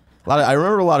 I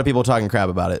remember a lot of people talking crap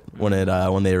about it when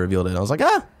they revealed it. I was like,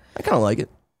 I kind of like it.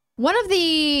 One of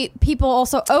the people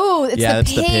also. Oh, it's the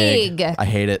pig. I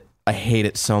hate it. I hate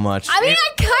it so much. I mean,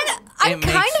 I'm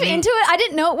kind of into it. I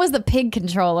didn't know it was the pig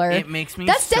controller. It makes me.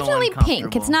 That's so definitely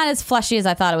pink. It's not as fleshy as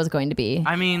I thought it was going to be.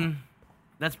 I mean,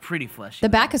 that's pretty fleshy. The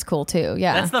back is cool too.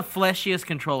 Yeah, that's the fleshiest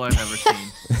controller I've ever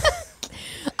seen.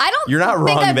 You're not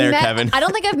wrong there, Kevin. I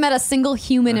don't think I've met a single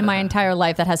human in my entire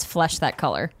life that has flesh that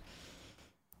color.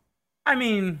 I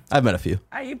mean, I've met a few.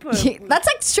 That's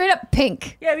like straight up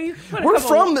pink. Yeah, but you put We're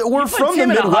from the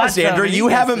Midwest, Andrew. You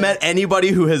haven't met anybody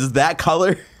who has that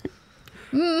color.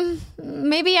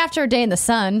 Maybe after a day in the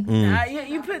sun.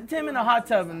 You put Tim in a hot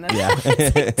tub, and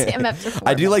that's Tim after 4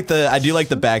 I do like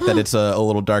the back that it's a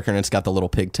little darker and it's got the little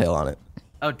pigtail on it.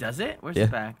 Oh, does it? Where's the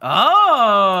back?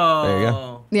 Oh, there you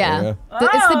go. Yeah,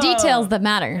 it's the details that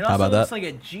matter. It How about looks that? like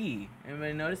a G.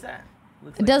 Anybody notice that?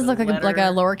 It does look like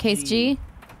a lowercase G.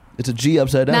 It's a G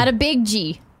upside down. Not a big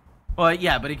G. Well,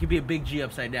 yeah, but it could be a big G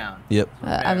upside down. Yep.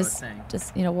 I was saying.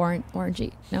 just Warren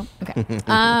G. No, okay.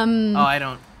 I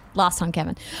don't. Lost on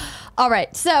Kevin. All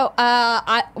right, so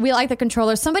we like the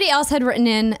controller. Somebody else had written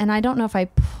in, and I don't know if I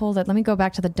pulled it. Let me go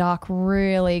back to the doc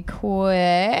really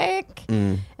quick.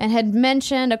 And had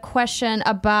mentioned a question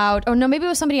about, oh no, maybe it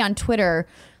was somebody on Twitter.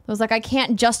 It was like, I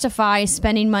can't justify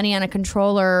spending money on a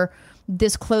controller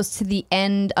this close to the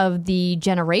end of the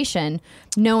generation,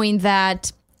 knowing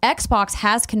that Xbox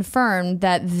has confirmed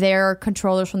that their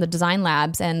controllers from the Design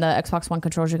Labs and the Xbox One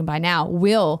controllers you can buy now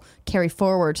will carry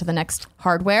forward to the next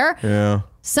hardware. Yeah.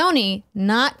 Sony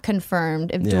not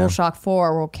confirmed if DualShock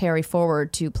 4 will carry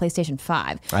forward to PlayStation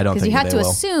 5. I don't think because you have they to will.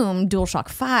 assume DualShock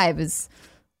 5 is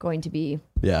going to be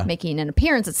making an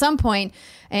appearance at some point.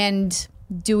 And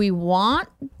do we want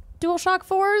DualShock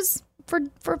 4s for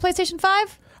PlayStation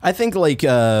 5? I think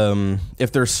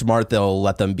if they're smart, they'll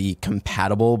let them be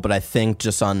compatible. But I think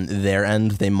just on their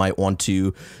end, they might want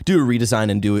to do a redesign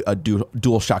and do a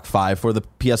DualShock 5 for the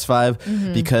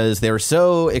PS5 because they were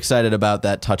so excited about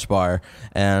that touch bar.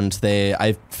 And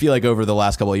I feel like over the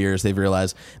last couple of years, they've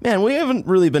realized, man, we haven't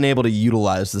really been able to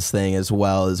utilize this thing as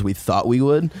well as we thought we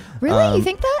would. Really? You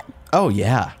think that? Oh,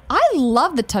 yeah. I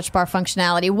love the touch bar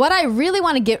functionality. What I really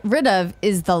want to get rid of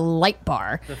is the light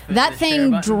bar. That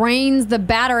thing drains the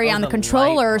battery on the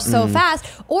controller so fast.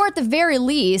 Or at the very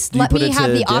least, let me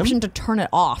have the option to turn it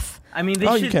off. I mean,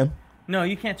 you can. No,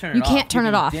 you can't turn it off. You can't turn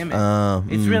it off. Dim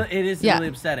it. It is really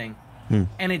upsetting.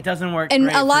 And it doesn't work And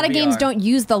great a lot for of games VR. don't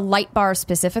use the light bar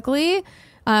specifically.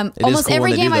 Almost cool every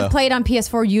when they game do, I've though. played on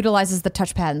PS4 utilizes the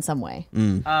touchpad in some way.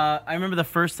 I remember the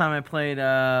first time I played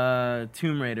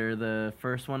Tomb Raider, the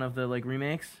first one of the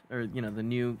remakes, or the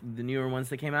newer ones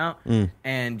that came out,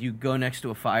 and you go next to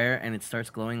a fire and it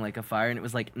starts glowing like a fire, and it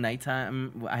was like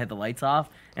nighttime. I had the lights off,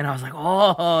 and I was like,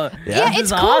 "Oh, Yeah, this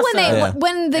it's is cool awesome."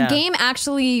 when the game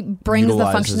actually brings the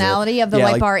Utilizes functionality of the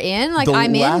light bar in. Like the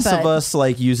I'm in, Last but of Us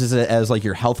uses it as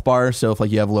your health bar. So if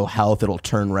you have low health, it'll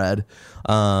turn red.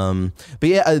 But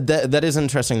yeah, that is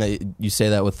interesting that you say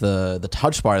that with the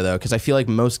touch bar though, because I feel like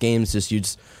most games just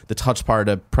use the touch bar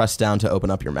to press down to open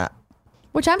up your map.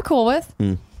 which I'm cool with.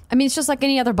 I mean, it's just like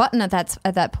any other button at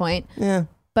that point. Yeah.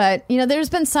 But there's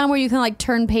been some where you can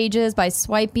turn pages by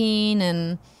swiping,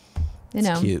 and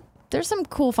Cute. there's some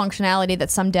cool functionality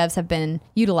that some devs have been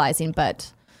utilizing.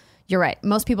 But you're right,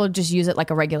 most people just use it like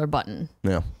a regular button.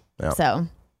 Yeah. So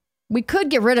we could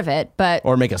get rid of it, but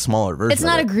Or make a smaller version. it's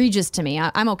not of it. egregious to me.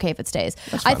 I'm okay if it stays.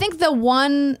 I think the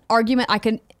one argument I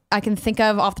can think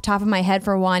of off the top of my head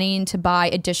for wanting to buy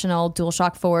additional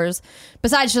DualShock 4s,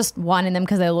 besides just wanting them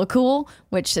because they look cool,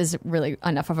 which is really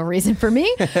enough of a reason for me,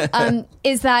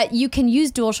 is that you can use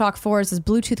DualShock 4s as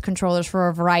Bluetooth controllers for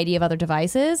a variety of other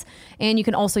devices. And you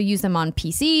can also use them on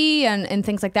PC and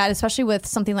things like that, especially with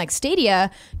something like Stadia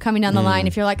coming down the line.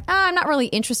 If you're like, I'm not really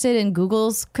interested in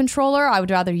Google's controller, I would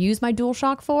rather use my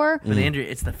DualShock 4. But Andrew,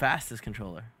 it's the fastest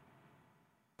controller.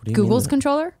 What do you Google's mean?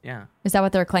 controller? Yeah, Is that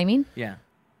what they're claiming? yeah.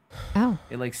 Oh.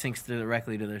 It syncs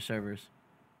directly to their servers.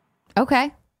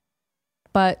 Okay.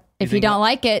 But if you think don't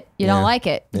like it, you don't Yeah. like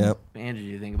it. Yep. Andrew,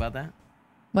 did you think about that?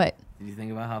 What? Did you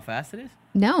think about how fast it is?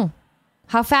 No.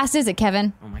 How fast is it,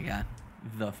 Kevin? Oh my god,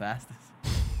 the fastest.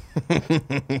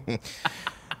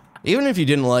 Even if you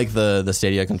didn't like the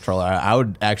Stadia controller, I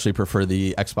would actually prefer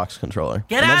the Xbox controller.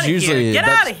 Get And out that's of here! usually- Get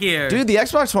that's- out of here! Dude, the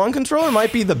Xbox One controller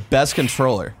might be the best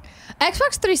controller.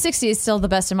 Xbox 360 is still the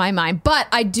best in my mind, but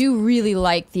I do really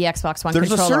like the Xbox One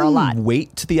There's a controller certain a lot.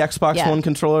 weight to the Xbox Yeah. One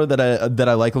controller that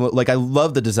I like. Like, I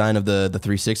love the design of the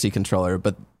 360 controller,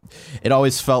 but it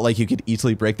always felt like you could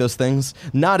easily break those things.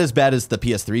 Not as bad as the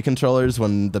PS3 controllers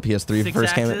when the PS3 Six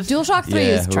first came out. axis? DualShock 3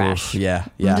 is trash. Yeah.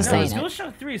 I'm just No, saying it.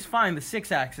 DualShock 3 is fine. The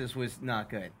 6-axis was not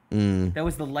good. That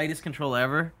was the lightest controller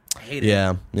ever. I hate it.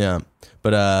 Yeah.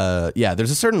 But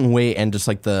there's a certain way, and just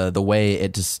like the way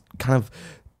it just kind of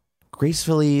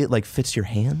gracefully like fits your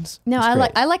hands. No, It's I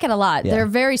great. like it a lot. Yeah. They're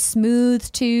very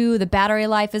smooth too. The battery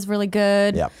life is really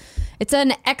good. Yeah. It's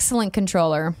an excellent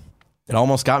controller. It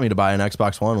almost got me to buy an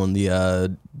Xbox One when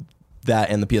that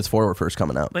and the PS4 were first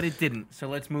coming out. But it didn't, so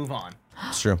let's move on.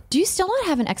 It's true. Do you still not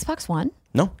have an Xbox One?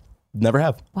 No, never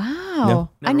have. Wow.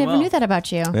 I Never never will. knew that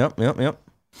about you. Yep.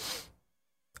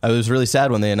 I was really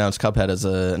sad when they announced Cuphead as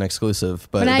an exclusive,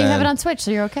 but But now you then- have it on Switch,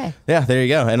 so you're okay. Yeah, there you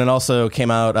go. And it also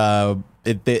came out.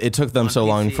 It took them On so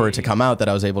long for it to PC. come out that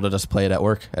I was able to just play it at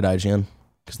work at IGN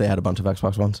because they had a bunch of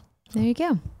Xbox Ones. There you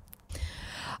go.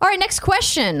 All right, next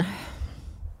question.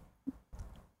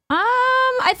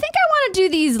 I think I want to do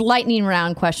these lightning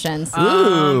round questions.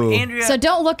 Ooh. Andrea. So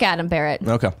don't look at them, Barrett.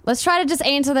 Okay. Let's try to just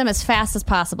answer them as fast as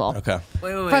possible. Okay.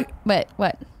 wait. Wait,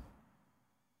 what?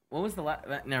 What was the last?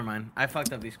 Never mind. I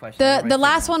fucked up these questions. The Everybody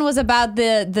last say one was about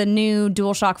the new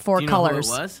DualShock 4 Do you know colors.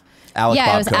 who it was? Alex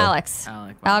Yeah, it was Bobko. Alex.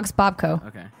 Alex Bobko.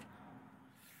 Okay.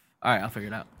 All right, I'll figure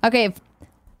it out. Okay,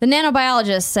 the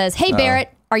nanobiologist says, "Hey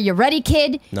Barrett, are you ready,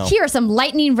 kid? No. Here are some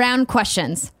lightning round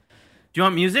questions." Do you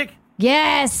want music?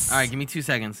 Yes. All right, give me 2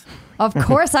 seconds. Of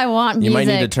course I want You music. might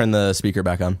need to turn the speaker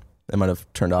back on. It might have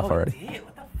turned off already. Dude,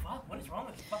 what the fuck? What is wrong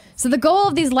with this fucking So the goal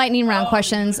of these lightning round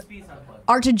questions USB's unplugged.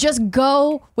 are to just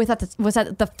go with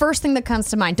the first thing that comes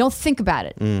to mind. Don't think about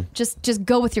it. Mm. Just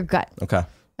go with your gut. Okay.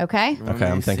 Okay? Okay,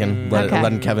 I'm thinking. see. Okay.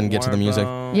 Letting Kevin get to the music.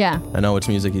 Yeah. I know which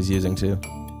music he's using too.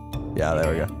 Yeah,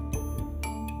 there we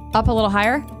go. Up a little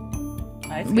higher.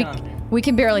 It's We gone. we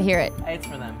can barely hear it. It's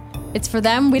for them. It's for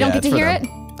them. We don't Yeah, get to it's for hear them. it.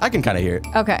 I can kind of hear it.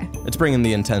 Okay. It's bringing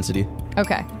the intensity.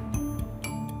 Okay.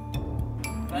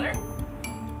 Better?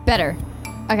 Better.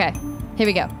 Okay. Here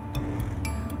we go.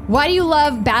 Why do you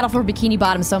love Battle for Bikini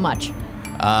Bottom so much?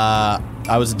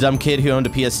 I was a dumb kid who owned a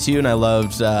PS2, and I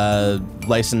loved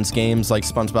licensed games like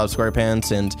SpongeBob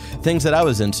SquarePants and things that I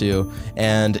was into.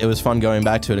 And it was fun going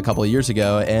back to it a couple of years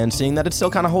ago and seeing that it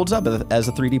still kind of holds up as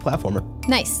a 3D platformer.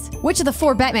 Nice. Which of the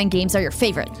 4 Batman games are your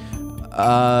favorite?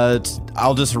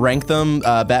 I'll just rank them: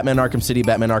 Batman Arkham City,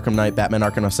 Batman Arkham Knight, Batman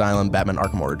Arkham Asylum, Batman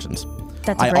Arkham Origins.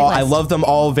 That's a great list. I love them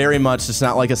all very much. It's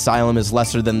not like Asylum is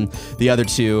lesser than the other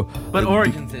two. But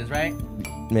Origins is, right?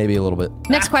 Maybe a little bit.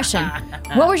 Next question.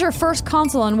 What was your first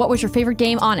console and what was your favorite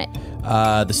game on it?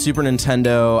 The Super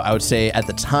Nintendo, I would say at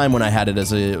the time when I had it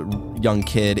as a young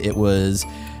kid, it was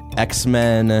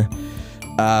X-Men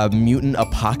Mutant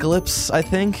Apocalypse, I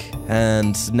think.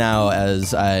 And now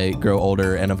as I grow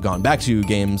older and have gone back to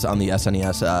games on the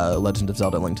SNES, Legend of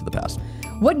Zelda: Link to the Past.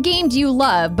 What game do you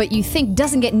love but you think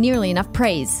doesn't get nearly enough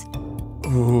praise?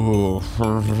 Ooh,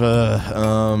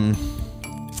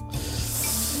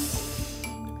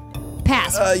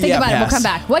 Pass. Think yeah, about it. We'll pass. come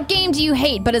back. What game do you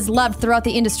hate but is loved throughout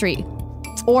the industry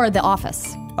or The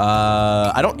Office?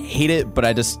 I don't hate it, but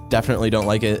I just definitely don't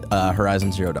like it.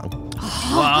 Horizon Zero Dawn.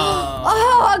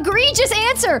 Oh, egregious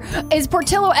answer. Is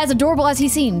Portillo as adorable as he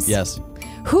seems? Yes,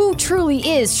 Who truly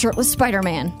is shirtless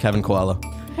Spider-Man? Kevin Coelho.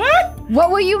 What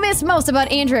will you miss most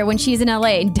about Andrea when she's in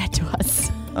LA and dead to us?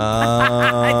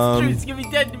 It's true. It's gonna be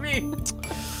dead to me.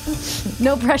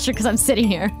 No pressure because I'm sitting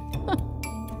here.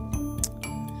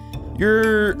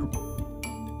 Your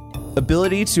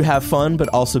ability to have fun, but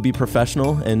also be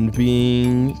professional and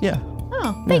being,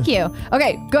 Oh, thank you.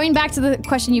 Okay, going back to the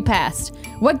question you passed.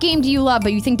 What game do you love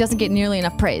but you think doesn't get nearly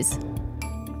enough praise?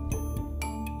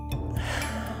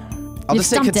 I'll You just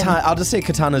say stumped him. I'll just say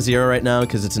Katana Zero right now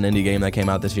because it's an indie game that came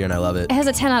out this year and I love it. It has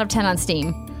a 10 out of 10 on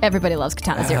Steam. Everybody loves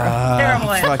Katana Zero.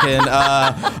 Terrible answer.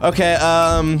 Fucking okay,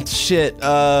 shit.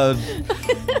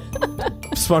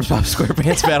 SpongeBob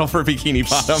SquarePants Battle for Bikini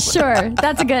Bottom. Sure,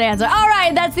 that's a good answer. All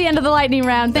right, that's the end of the lightning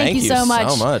round. Thank you so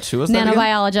much. Who was that again?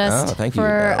 Nanobiologist, Oh, thank you.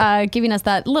 for giving us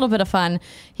that little bit of fun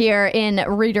here in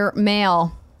Reader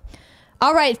Mail.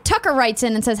 All right, Tucker writes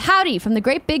in and says, "Howdy from the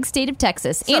great big state of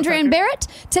Texas. Andrea and Barrett,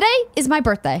 today is my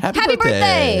birthday. Happy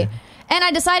birthday. And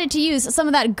I decided to use some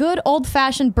of that good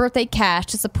old-fashioned birthday cash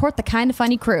to support the Kinda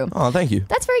Funny crew. Oh, thank you.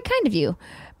 That's very kind of you.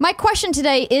 My question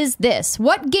today is this.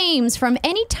 What games from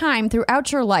any time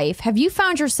throughout your life have you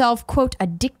found yourself, quote,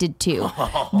 addicted to?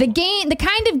 The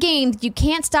kind of game that you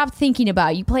can't stop thinking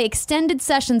about, you play extended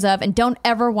sessions of and don't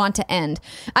ever want to end.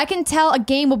 I can tell a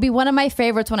game will be one of my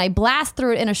favorites when I blast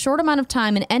through it in a short amount of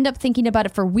time and end up thinking about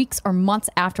it for weeks or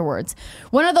months afterwards.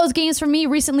 One of those games for me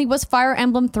recently was Fire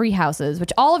Emblem Three Houses,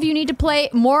 which all of you need to play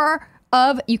more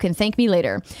of. You can thank me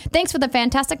later. Thanks for the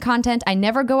fantastic content. I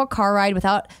never go a car ride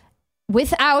without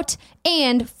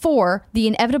and for the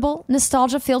inevitable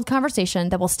nostalgia-filled conversation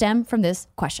that will stem from this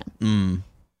question.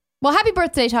 Well, happy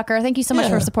birthday, Tucker. Thank you so much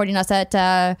for supporting us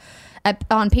on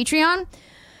Patreon.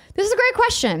 This is a great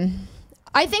question.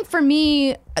 I think for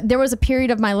me, there was a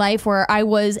period of my life where I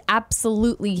was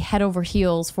absolutely head over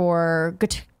heels for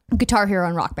Guitar Hero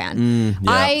and Rock Band.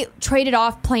 I traded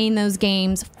off playing those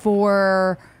games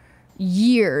for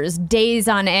years, days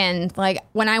on end. Like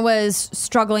when I was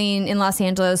struggling in Los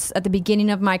Angeles at the beginning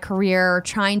of my career,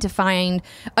 trying to find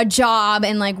a job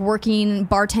and like working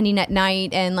bartending at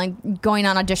night and like going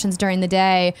on auditions during the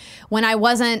day, when I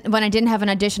didn't have an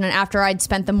audition and after I'd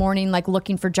spent the morning like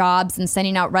looking for jobs and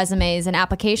sending out resumes and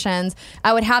applications,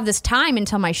 I would have this time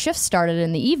until my shift started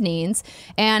in the evenings,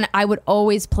 and I would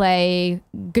always play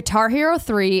Guitar Hero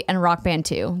 3 and Rock Band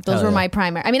 2. Those were my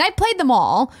primary. I mean, I played them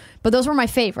all, but those were my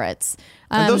favorites.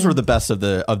 And those were the best of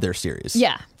their series.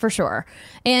 Yeah, for sure.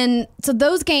 And so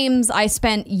those games I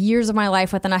spent years of my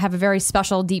life with, and I have a very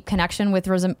special, deep connection with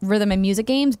rhythm and music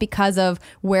games because of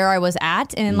where I was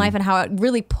at in life and how it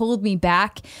really pulled me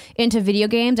back into video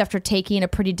games after taking a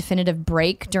pretty definitive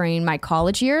break during my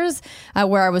college years,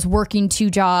 where I was working 2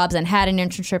 jobs and had an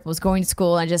internship, was going to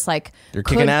school, and just like... You're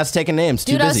kicking ass, taking names,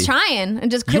 too busy. I was trying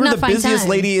and just could not find time. You were the busiest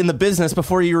lady in the business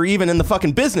before you were even in the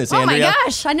fucking business, Andrea. Oh my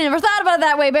gosh, I never thought about it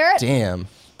that way, Barrett. Damn.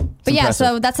 But yeah,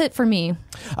 so that's it for me.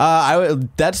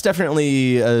 That's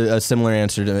definitely a similar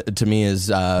answer to me as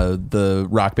the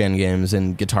Rock Band games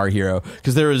and Guitar Hero.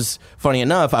 Because there was, funny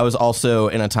enough, I was also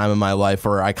in a time of my life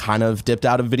where I kind of dipped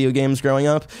out of video games growing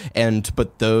up.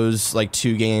 But those like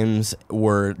 2 games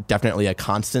were definitely a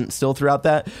constant still throughout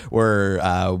that, where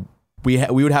we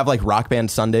would have like Rock Band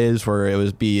Sundays where it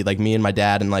would be like me and my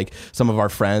dad and like some of our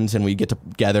friends, and we'd get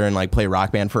together and like play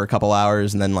Rock Band for a couple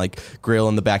hours and then like grill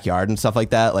in the backyard and stuff like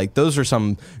that. Like those are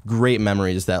some great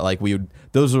memories that like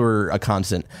those were a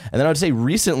constant. And then I would say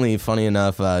recently, funny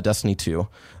enough, Destiny 2.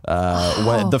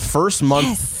 When the first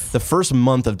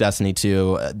month of Destiny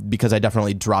 2, because I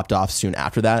definitely dropped off soon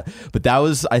after that. But that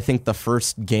was, I think, the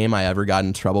first game I ever got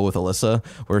in trouble with Alyssa,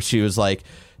 where she was like,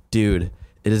 dude,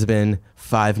 it has been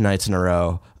 5 nights in a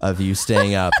row of you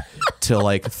staying up till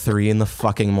like 3 in the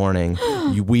fucking morning.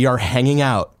 We are hanging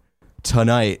out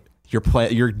tonight. You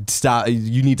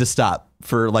need to stop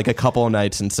for like a couple of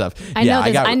nights and stuff.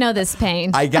 I know this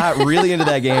pain. I got really into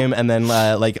that game, and then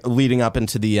like leading up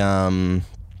into the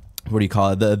what do you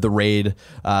call it? The raid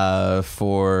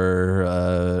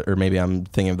for or maybe I'm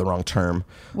thinking of the wrong term.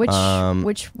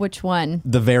 Which one?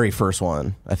 The very first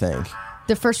one, I think.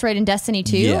 The first raid in Destiny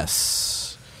 2? Yes.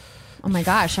 Oh my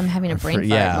gosh, I'm having a brain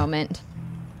fart moment.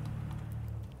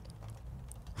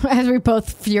 As we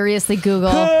both furiously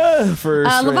Google.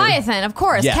 Leviathan, of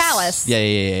course. Yes. Callus.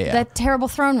 Yeah. That terrible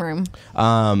throne room.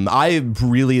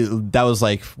 That was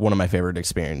like one of my favorite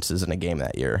experiences in a game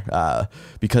that year.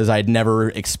 Because I'd never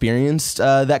experienced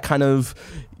that kind of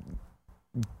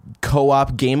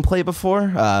co-op gameplay before.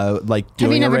 Have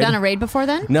you never done a raid before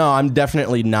then? No, I'm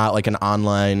definitely not like an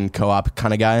online co-op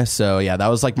kind of guy. So yeah, that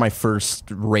was like my first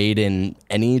raid in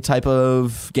any type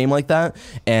of game like that.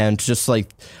 And just like...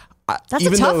 That's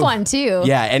a tough one too.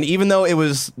 Yeah, and even though it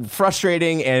was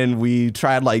frustrating and we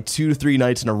tried like 2 to 3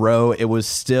 nights in a row, it was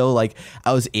still like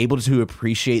I was able to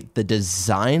appreciate the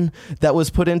design that was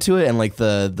put into it and like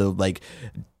the like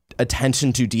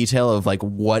attention to detail of like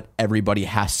what everybody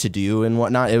has to do and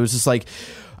whatnot. It was just like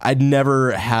I'd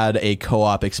never had a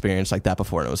co-op experience like that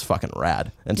before, and it was fucking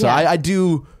rad. And so I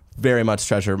do very much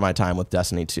treasure my time with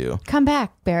Destiny 2. Come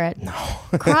back, Barrett. No.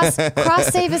 Cross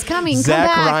save is coming. Zach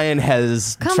come back. Ryan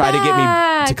has tried to get me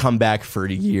to come back for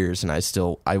years, and I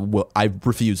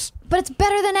refuse. But it's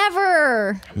better than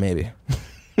ever. Maybe.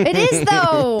 It is,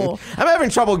 though. I'm having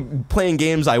trouble playing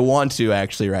games I want to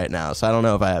actually right now, so I don't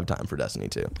know if I have time for Destiny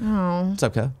 2. Oh. What's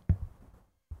up, Kev?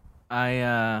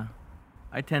 I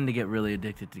tend to get really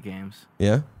addicted to games.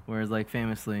 Yeah? Whereas, like,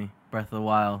 famously, Breath of the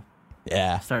Wild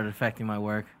started affecting my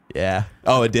work. Yeah.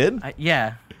 Oh, it did?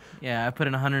 Yeah. I put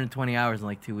in 120 hours in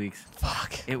like 2 weeks.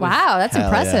 Fuck. Wow, that's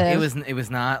impressive. Yeah. It was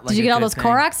not like. Did you get all those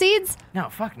Korok seeds? No,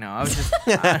 fuck no. I was just.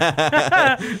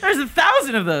 There's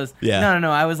 1,000 of those. Yeah.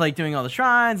 No. I was like doing all the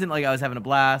shrines and like I was having a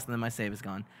blast, and then my save is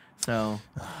gone. So,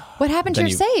 What happened to Then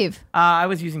your save? I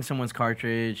was using someone's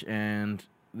cartridge, and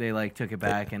they like took it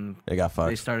back, and They got fucked.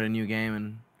 they started a new game,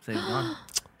 and saved it gone.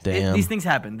 Damn. These things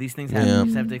happen. These things happen. Yeah. You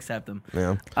just have to accept them.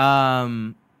 Yeah.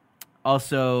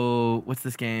 Also, what's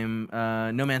this game?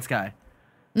 No Man's Sky.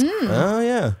 Oh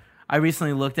yeah. I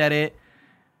recently looked at it.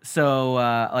 So,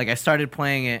 I started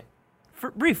playing it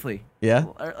briefly. Yeah.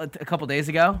 A couple days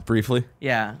ago. Briefly.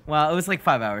 Yeah. Well, it was like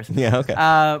 5 hours. Yeah. Okay.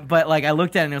 But I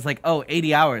looked at it and it was like,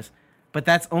 80 hours. But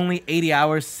that's only 80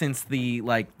 hours since the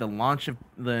launch of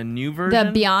the new version.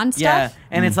 The Beyond stuff? Yeah.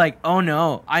 And it's like, oh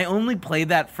no, I only played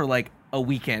that for a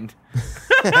weekend.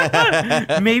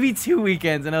 Maybe 2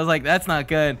 weekends, and I was like, that's not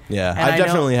good. Yeah, and I've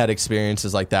definitely had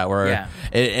experiences like that where Yeah.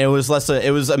 it was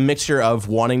it was a mixture of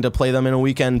wanting to play them in a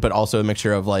weekend, but also a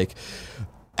mixture of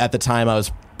at the time I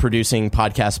was producing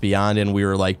Podcast Beyond, and we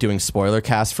were doing spoiler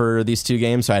casts for these two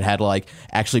games, so I'd had to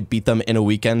actually beat them in a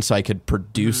weekend so I could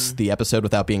produce the episode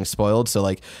without being spoiled. So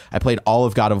I played all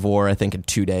of God of War I think in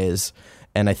 2 days,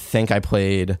 and I think I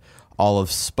played all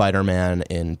of Spider-Man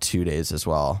in 2 days as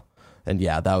well. And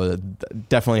yeah, that was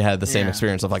definitely had the same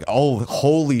experience of oh,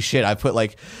 holy shit, I put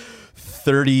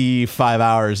 35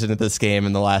 hours into this game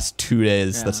in the last 2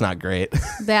 days. Yeah. That's not great.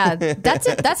 Yeah,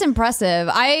 that's impressive.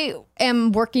 I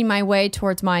am working my way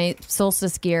towards my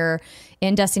Solstice gear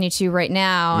in Destiny 2 right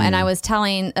now, and I was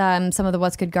telling some of the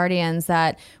What's Good Guardians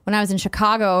that when I was in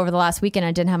Chicago over the last weekend,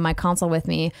 I didn't have my console with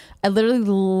me. I literally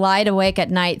lied awake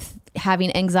at night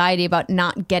having anxiety about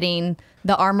not getting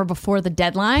the armor before the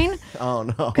deadline. Oh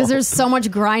no. Because there's so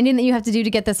much grinding that you have to do to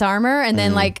get this armor, and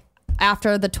then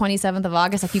after the 27th of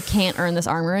August, you can't earn this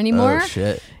armor anymore. Oh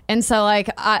shit. And so I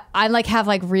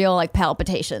have real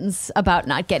palpitations about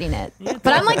not getting it. But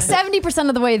I'm 70%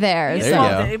 of the way there. There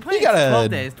So you go. You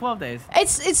gotta 12 days.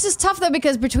 it's just tough though,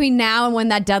 because between now and when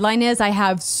that deadline is, I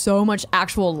have so much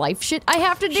actual life shit I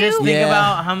have to do. Just think Yeah.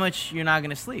 about how much you're not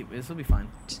gonna sleep. This will be fine.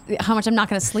 How much I'm not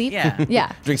going to sleep. Yeah.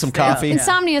 Yeah. Drink some Stay up. coffee. Yeah.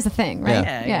 Insomnia is a thing, right?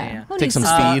 Yeah. Who Take needs some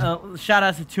to- speed. Shout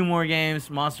out to 2 more games.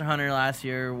 Monster Hunter last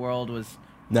year, World was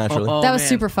Naturally. That was man.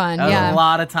 super fun, That was yeah. a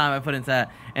lot of time I put into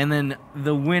that. And then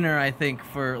the winner, I think,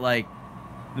 for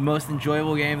the most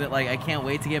enjoyable game that I can't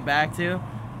wait to get back to.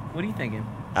 What are you thinking?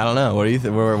 I don't know. What do you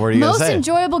think? What are you Most gonna say?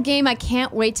 enjoyable game I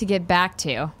can't wait to get back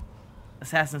to.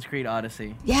 Assassin's Creed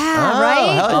Odyssey. Yeah, Oh,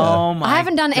 right? hell yeah. Oh my! I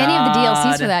haven't done any of the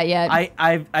DLCs for that yet.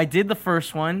 I did the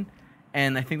first one,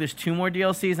 and I think there's 2 more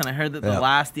DLCs, and I heard that the Yeah.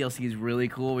 last DLC is really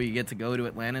cool, where you get to go to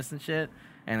Atlantis and shit.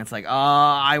 And it's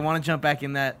I want to jump back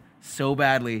in that so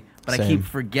badly, but I Same. keep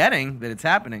forgetting that it's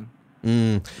happening.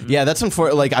 Yeah, that's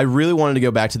unfortunate. I really wanted to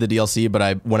go back to the DLC,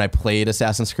 but when I played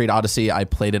Assassin's Creed Odyssey, I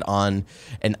played it on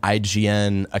an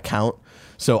IGN account.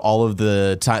 So all of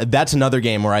the time, that's another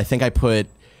game where I think I put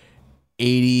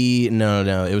 80.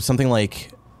 No, it was something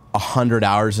like 100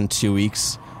 hours in 2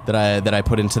 weeks that I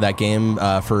put into that game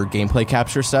for gameplay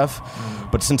capture stuff.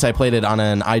 But since I played it on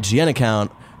an IGN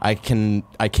account, I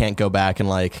can't go back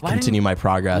and continue my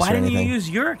progress Why or didn't anything. you use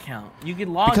your account? You could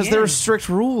log Because in. there are strict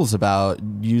rules about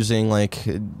using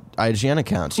IGN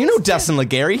accounts. You know Destin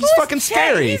Legary, he's fucking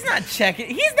scary. He's not checking.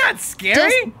 He's not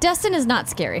scary. Destin is not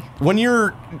scary. When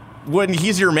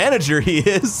he's your manager, he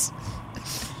is.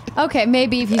 Okay,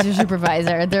 maybe if he's your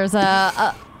supervisor, there's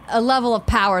a level of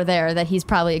power there that he's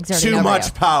probably exerting Too over much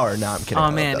you. power. No, I'm kidding. I Oh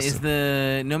love man, Destin. is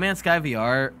the No Man's Sky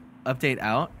VR update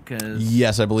out? Because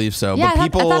Yes, I believe so. Yeah, but I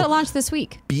people, thought it launched this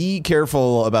week. be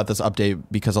careful about this update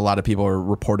because a lot of people are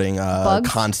reporting Bugs?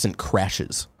 constant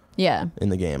crashes Yeah. in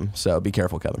the game. So be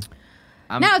careful, Kevin.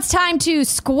 Now it's time to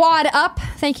squad up.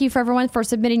 Thank you for everyone for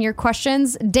submitting your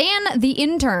questions. Dan, the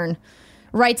intern,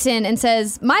 writes in and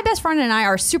says, my best friend and I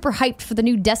are super hyped for the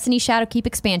new Destiny Shadowkeep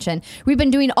expansion. We've been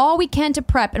doing all we can to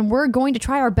prep, and we're going to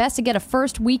try our best to get a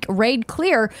first week raid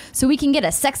clear so we can get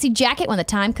a sexy jacket when the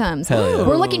time comes. Hell yeah.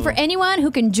 We're looking for anyone who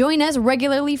can join us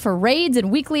regularly for raids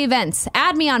and weekly events.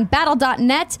 Add me on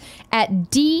battle.net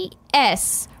at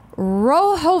DS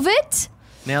Rohovit.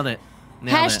 nailed it.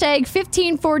 Hashtag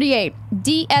 1548.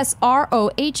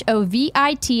 DSROHOVIT.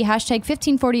 Hashtag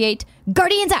 1548.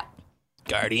 Guardians out.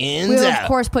 Guardians We'll, out. of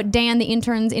course, put Dan, the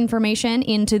intern's information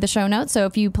into the show notes. So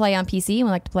if you play on PC and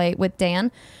would like to play with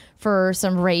Dan for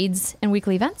some raids and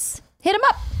weekly events, hit him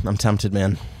up. I'm tempted,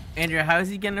 man. Andrea, how is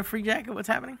he getting a free jacket? What's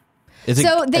happening? Is it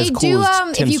So they as cool do, as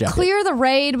if Tim's you jacket? clear the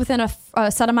raid within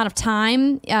a set amount of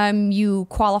time, you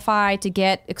qualify to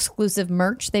get exclusive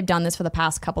merch. They've done this for the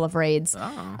past couple of raids.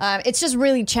 It's just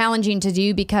really challenging to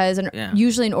do because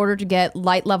usually in order to get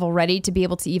light level ready to be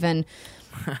able to even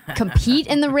compete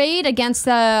in the raid against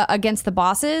the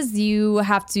bosses, you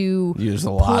have to Use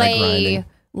a lot of grinding.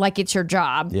 like it's your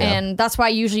job. Yeah. And that's why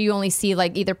usually you only see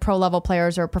like either pro level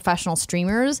players or professional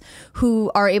streamers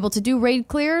who are able to do raid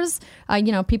clears.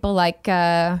 People like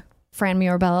Fran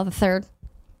Mirabella III. Has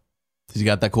he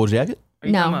got that cool jacket?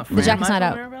 No, the jacket's not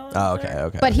out. Oh, okay.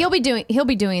 But he'll be doing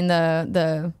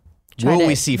the. Will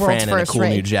we see world's Fran in a first cool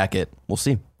raid. new jacket? We'll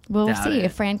see. We'll Doubt see it.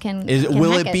 if Fran can.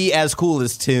 Will hack it be as cool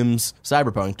as Tim's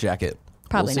Cyberpunk jacket?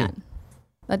 Probably We'll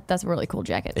not. That's a really cool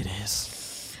jacket. It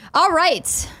is. All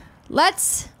right,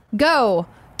 let's go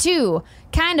to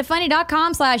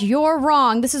kindafunny.com/you're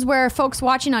wrong. This is where folks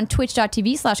watching on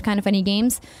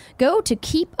twitch.tv/kindafunnygames go to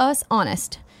keep us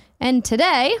honest. And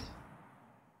today,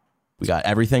 We got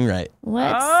everything right.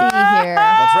 let's see here.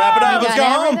 Let's wrap it up. We Let's got go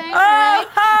home. everything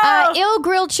right. Ill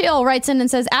Grill Chill writes in and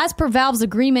says, as per Valve's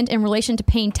agreement in relation to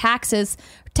paying tax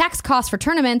costs for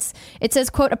tournaments, it says,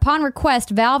 quote, upon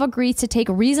request, Valve agrees to take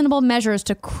reasonable measures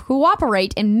to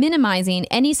cooperate in minimizing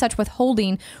any such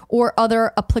withholding or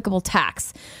other applicable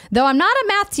tax. Though I'm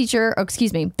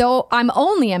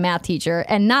only a math teacher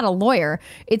and not a lawyer,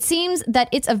 it seems that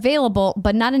it's available,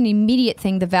 but not an immediate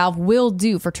thing the Valve will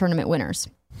do for tournament winners.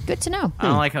 Good to know. I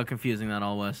don't like how confusing that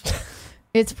all was.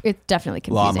 It's definitely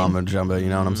Law confusing. mama jumbo, you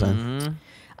know what I'm saying?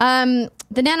 The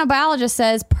nanobiologist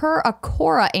says, per a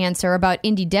Cora answer about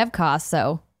indie dev costs,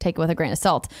 so take it with a grain of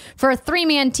salt. For a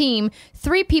 3-man team,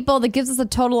 3 people, that gives us a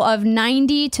total of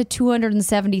 $90,000 to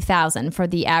 $270,000 for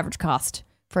the average cost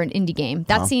for an indie game.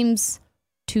 That seems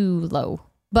too low,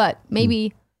 but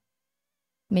maybe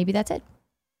that's it.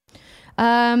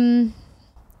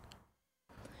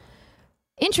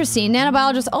 Interesting.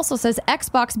 Nanobiologist also says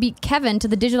Xbox beat Kevin to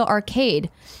the digital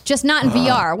arcade, just not in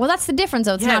VR. Well, that's the difference,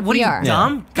 though. It's not what VR. are you,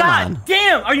 dumb? Come God on.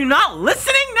 damn, are you not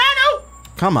listening, Nano?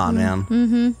 Come on,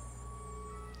 man.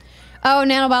 Oh,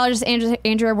 nanobiologist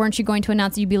Andrea, weren't you going to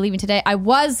announce that you'd be leaving today? I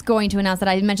was going to announce that.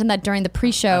 I mentioned that during the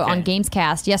pre-show on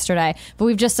Gamescast yesterday, but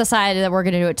we've just decided that we're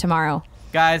going to do it tomorrow.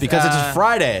 Guys, Because it's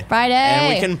Friday. Friday.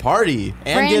 And we can party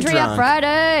and get Frandria drunk.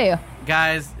 Friday.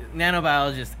 Guys,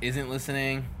 nanobiologist isn't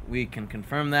listening. We can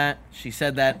confirm that. She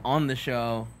said that on the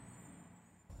show.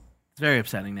 It's very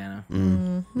upsetting, Nano.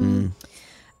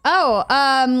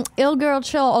 Oh, Ill Girl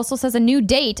Chill also says a new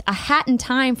date, a hat in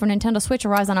time for Nintendo Switch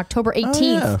arrives on October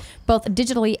 18th, both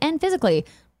digitally and physically.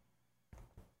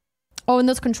 Oh, and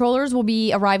those controllers will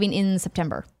be arriving in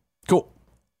September. Cool.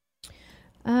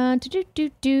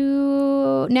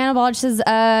 Nanobiologist says,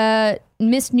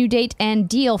 missed new date and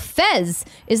deal. Fez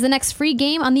is the next free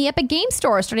game on the Epic Game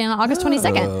Store starting on August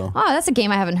 22nd. Oh, that's a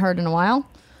game I haven't heard in a while.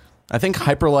 I think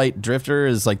Hyperlight Drifter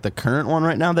is like the current one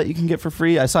right now that you can get for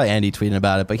free. I saw Andy tweeting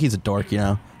about it, but he's a dork, you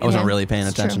know. I wasn't really paying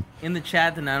it's attention. true. In the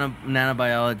chat, the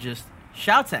nanobiologist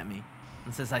shouts at me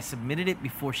and says, I submitted it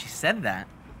before she said that.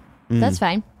 That's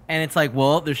fine. And it's like,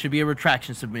 well, there should be a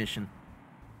retraction submission.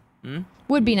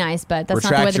 Would be nice, but that's not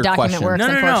the Retract way the your document question. works, No.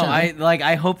 unfortunately.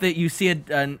 I hope that you see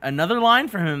another line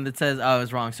from him that says, oh, I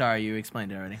was wrong. Sorry, you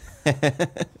explained it already.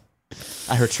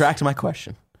 I retract my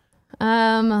question.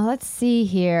 Let's see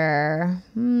here.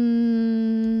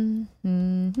 The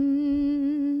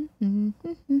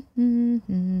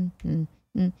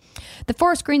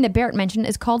forest green that Barrett mentioned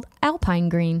is called Alpine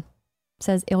Green,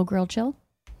 says Ill Grill Chill.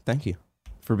 Thank you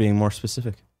for being more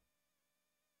specific.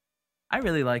 I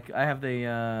really I have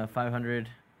the 500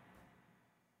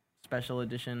 special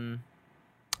edition.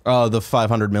 Oh, the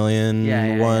 500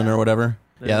 million one or whatever.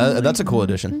 That's a cool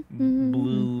edition.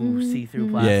 Blue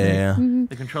see-through plastic. Yeah.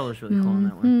 The controller's really cool on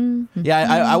that one.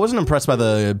 Yeah, I wasn't impressed by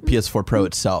the PS4 Pro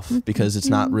itself because it's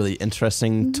not really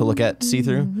interesting to look at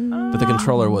see-through, but the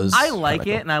controller was I like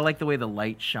kinda it, cool. and I like the way the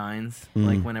light shines,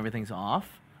 like when everything's off.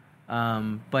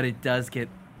 But it does get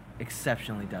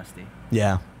exceptionally dusty.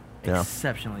 Yeah.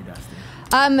 Exceptionally dusty.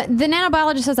 The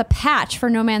nanobiologist says a patch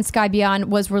for No Man's Sky Beyond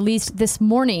was released this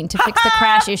morning to fix the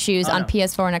crash issues on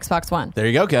PS4 and Xbox One. There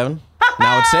you go, Kevin.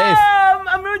 Now it's safe.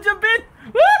 I'm going to jump in.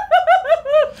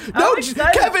 No, I'm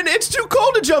excited. Kevin, it's too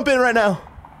cold to jump in right now.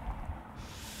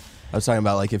 I was talking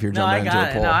about like if you're No, I jumping into got a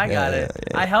it. pole. No, I got it.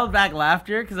 Yeah. I held back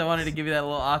laughter because I wanted to give you that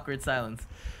little awkward silence.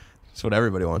 That's what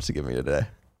everybody wants to give me today.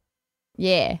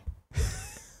 Yeah.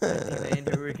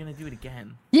 Andrew, we're going to do it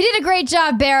again. You did a great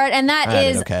job, Barrett, and that I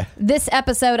did is okay. this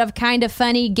episode of Kinda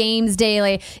Funny Games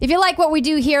Daily. If you like what we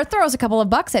do here, throw us a couple of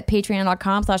bucks at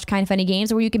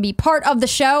patreon.com/kindoffunnygames where you can be part of the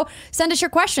show. Send us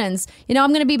your questions. You know, I'm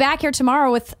going to be back here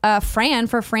tomorrow with Fran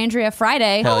for Frandria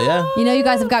Friday. Hell yeah. You know, you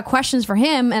guys have got questions for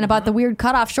him and about the weird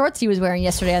cutoff shorts he was wearing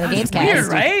yesterday on the Gamescast. Weird,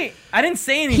 right? I didn't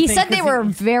say anything. He said they 'cause were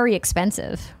very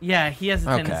expensive. Yeah, he has a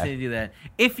tendency Okay. to do that.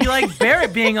 If you like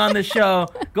Barrett being on the show,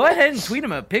 go ahead and tweet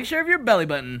him a picture of your belly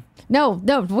button. No,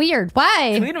 weird.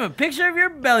 Why? Tweet them a picture of your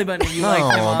belly button if you like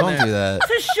them on don't there. do that.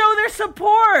 To show their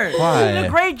support. Why? You did a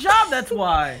great job, that's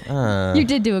why. You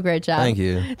did do a great job. Thank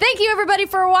you. Thank you, everybody,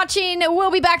 for watching. We'll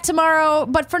be back tomorrow.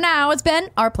 But for now, it's been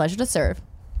our pleasure to serve.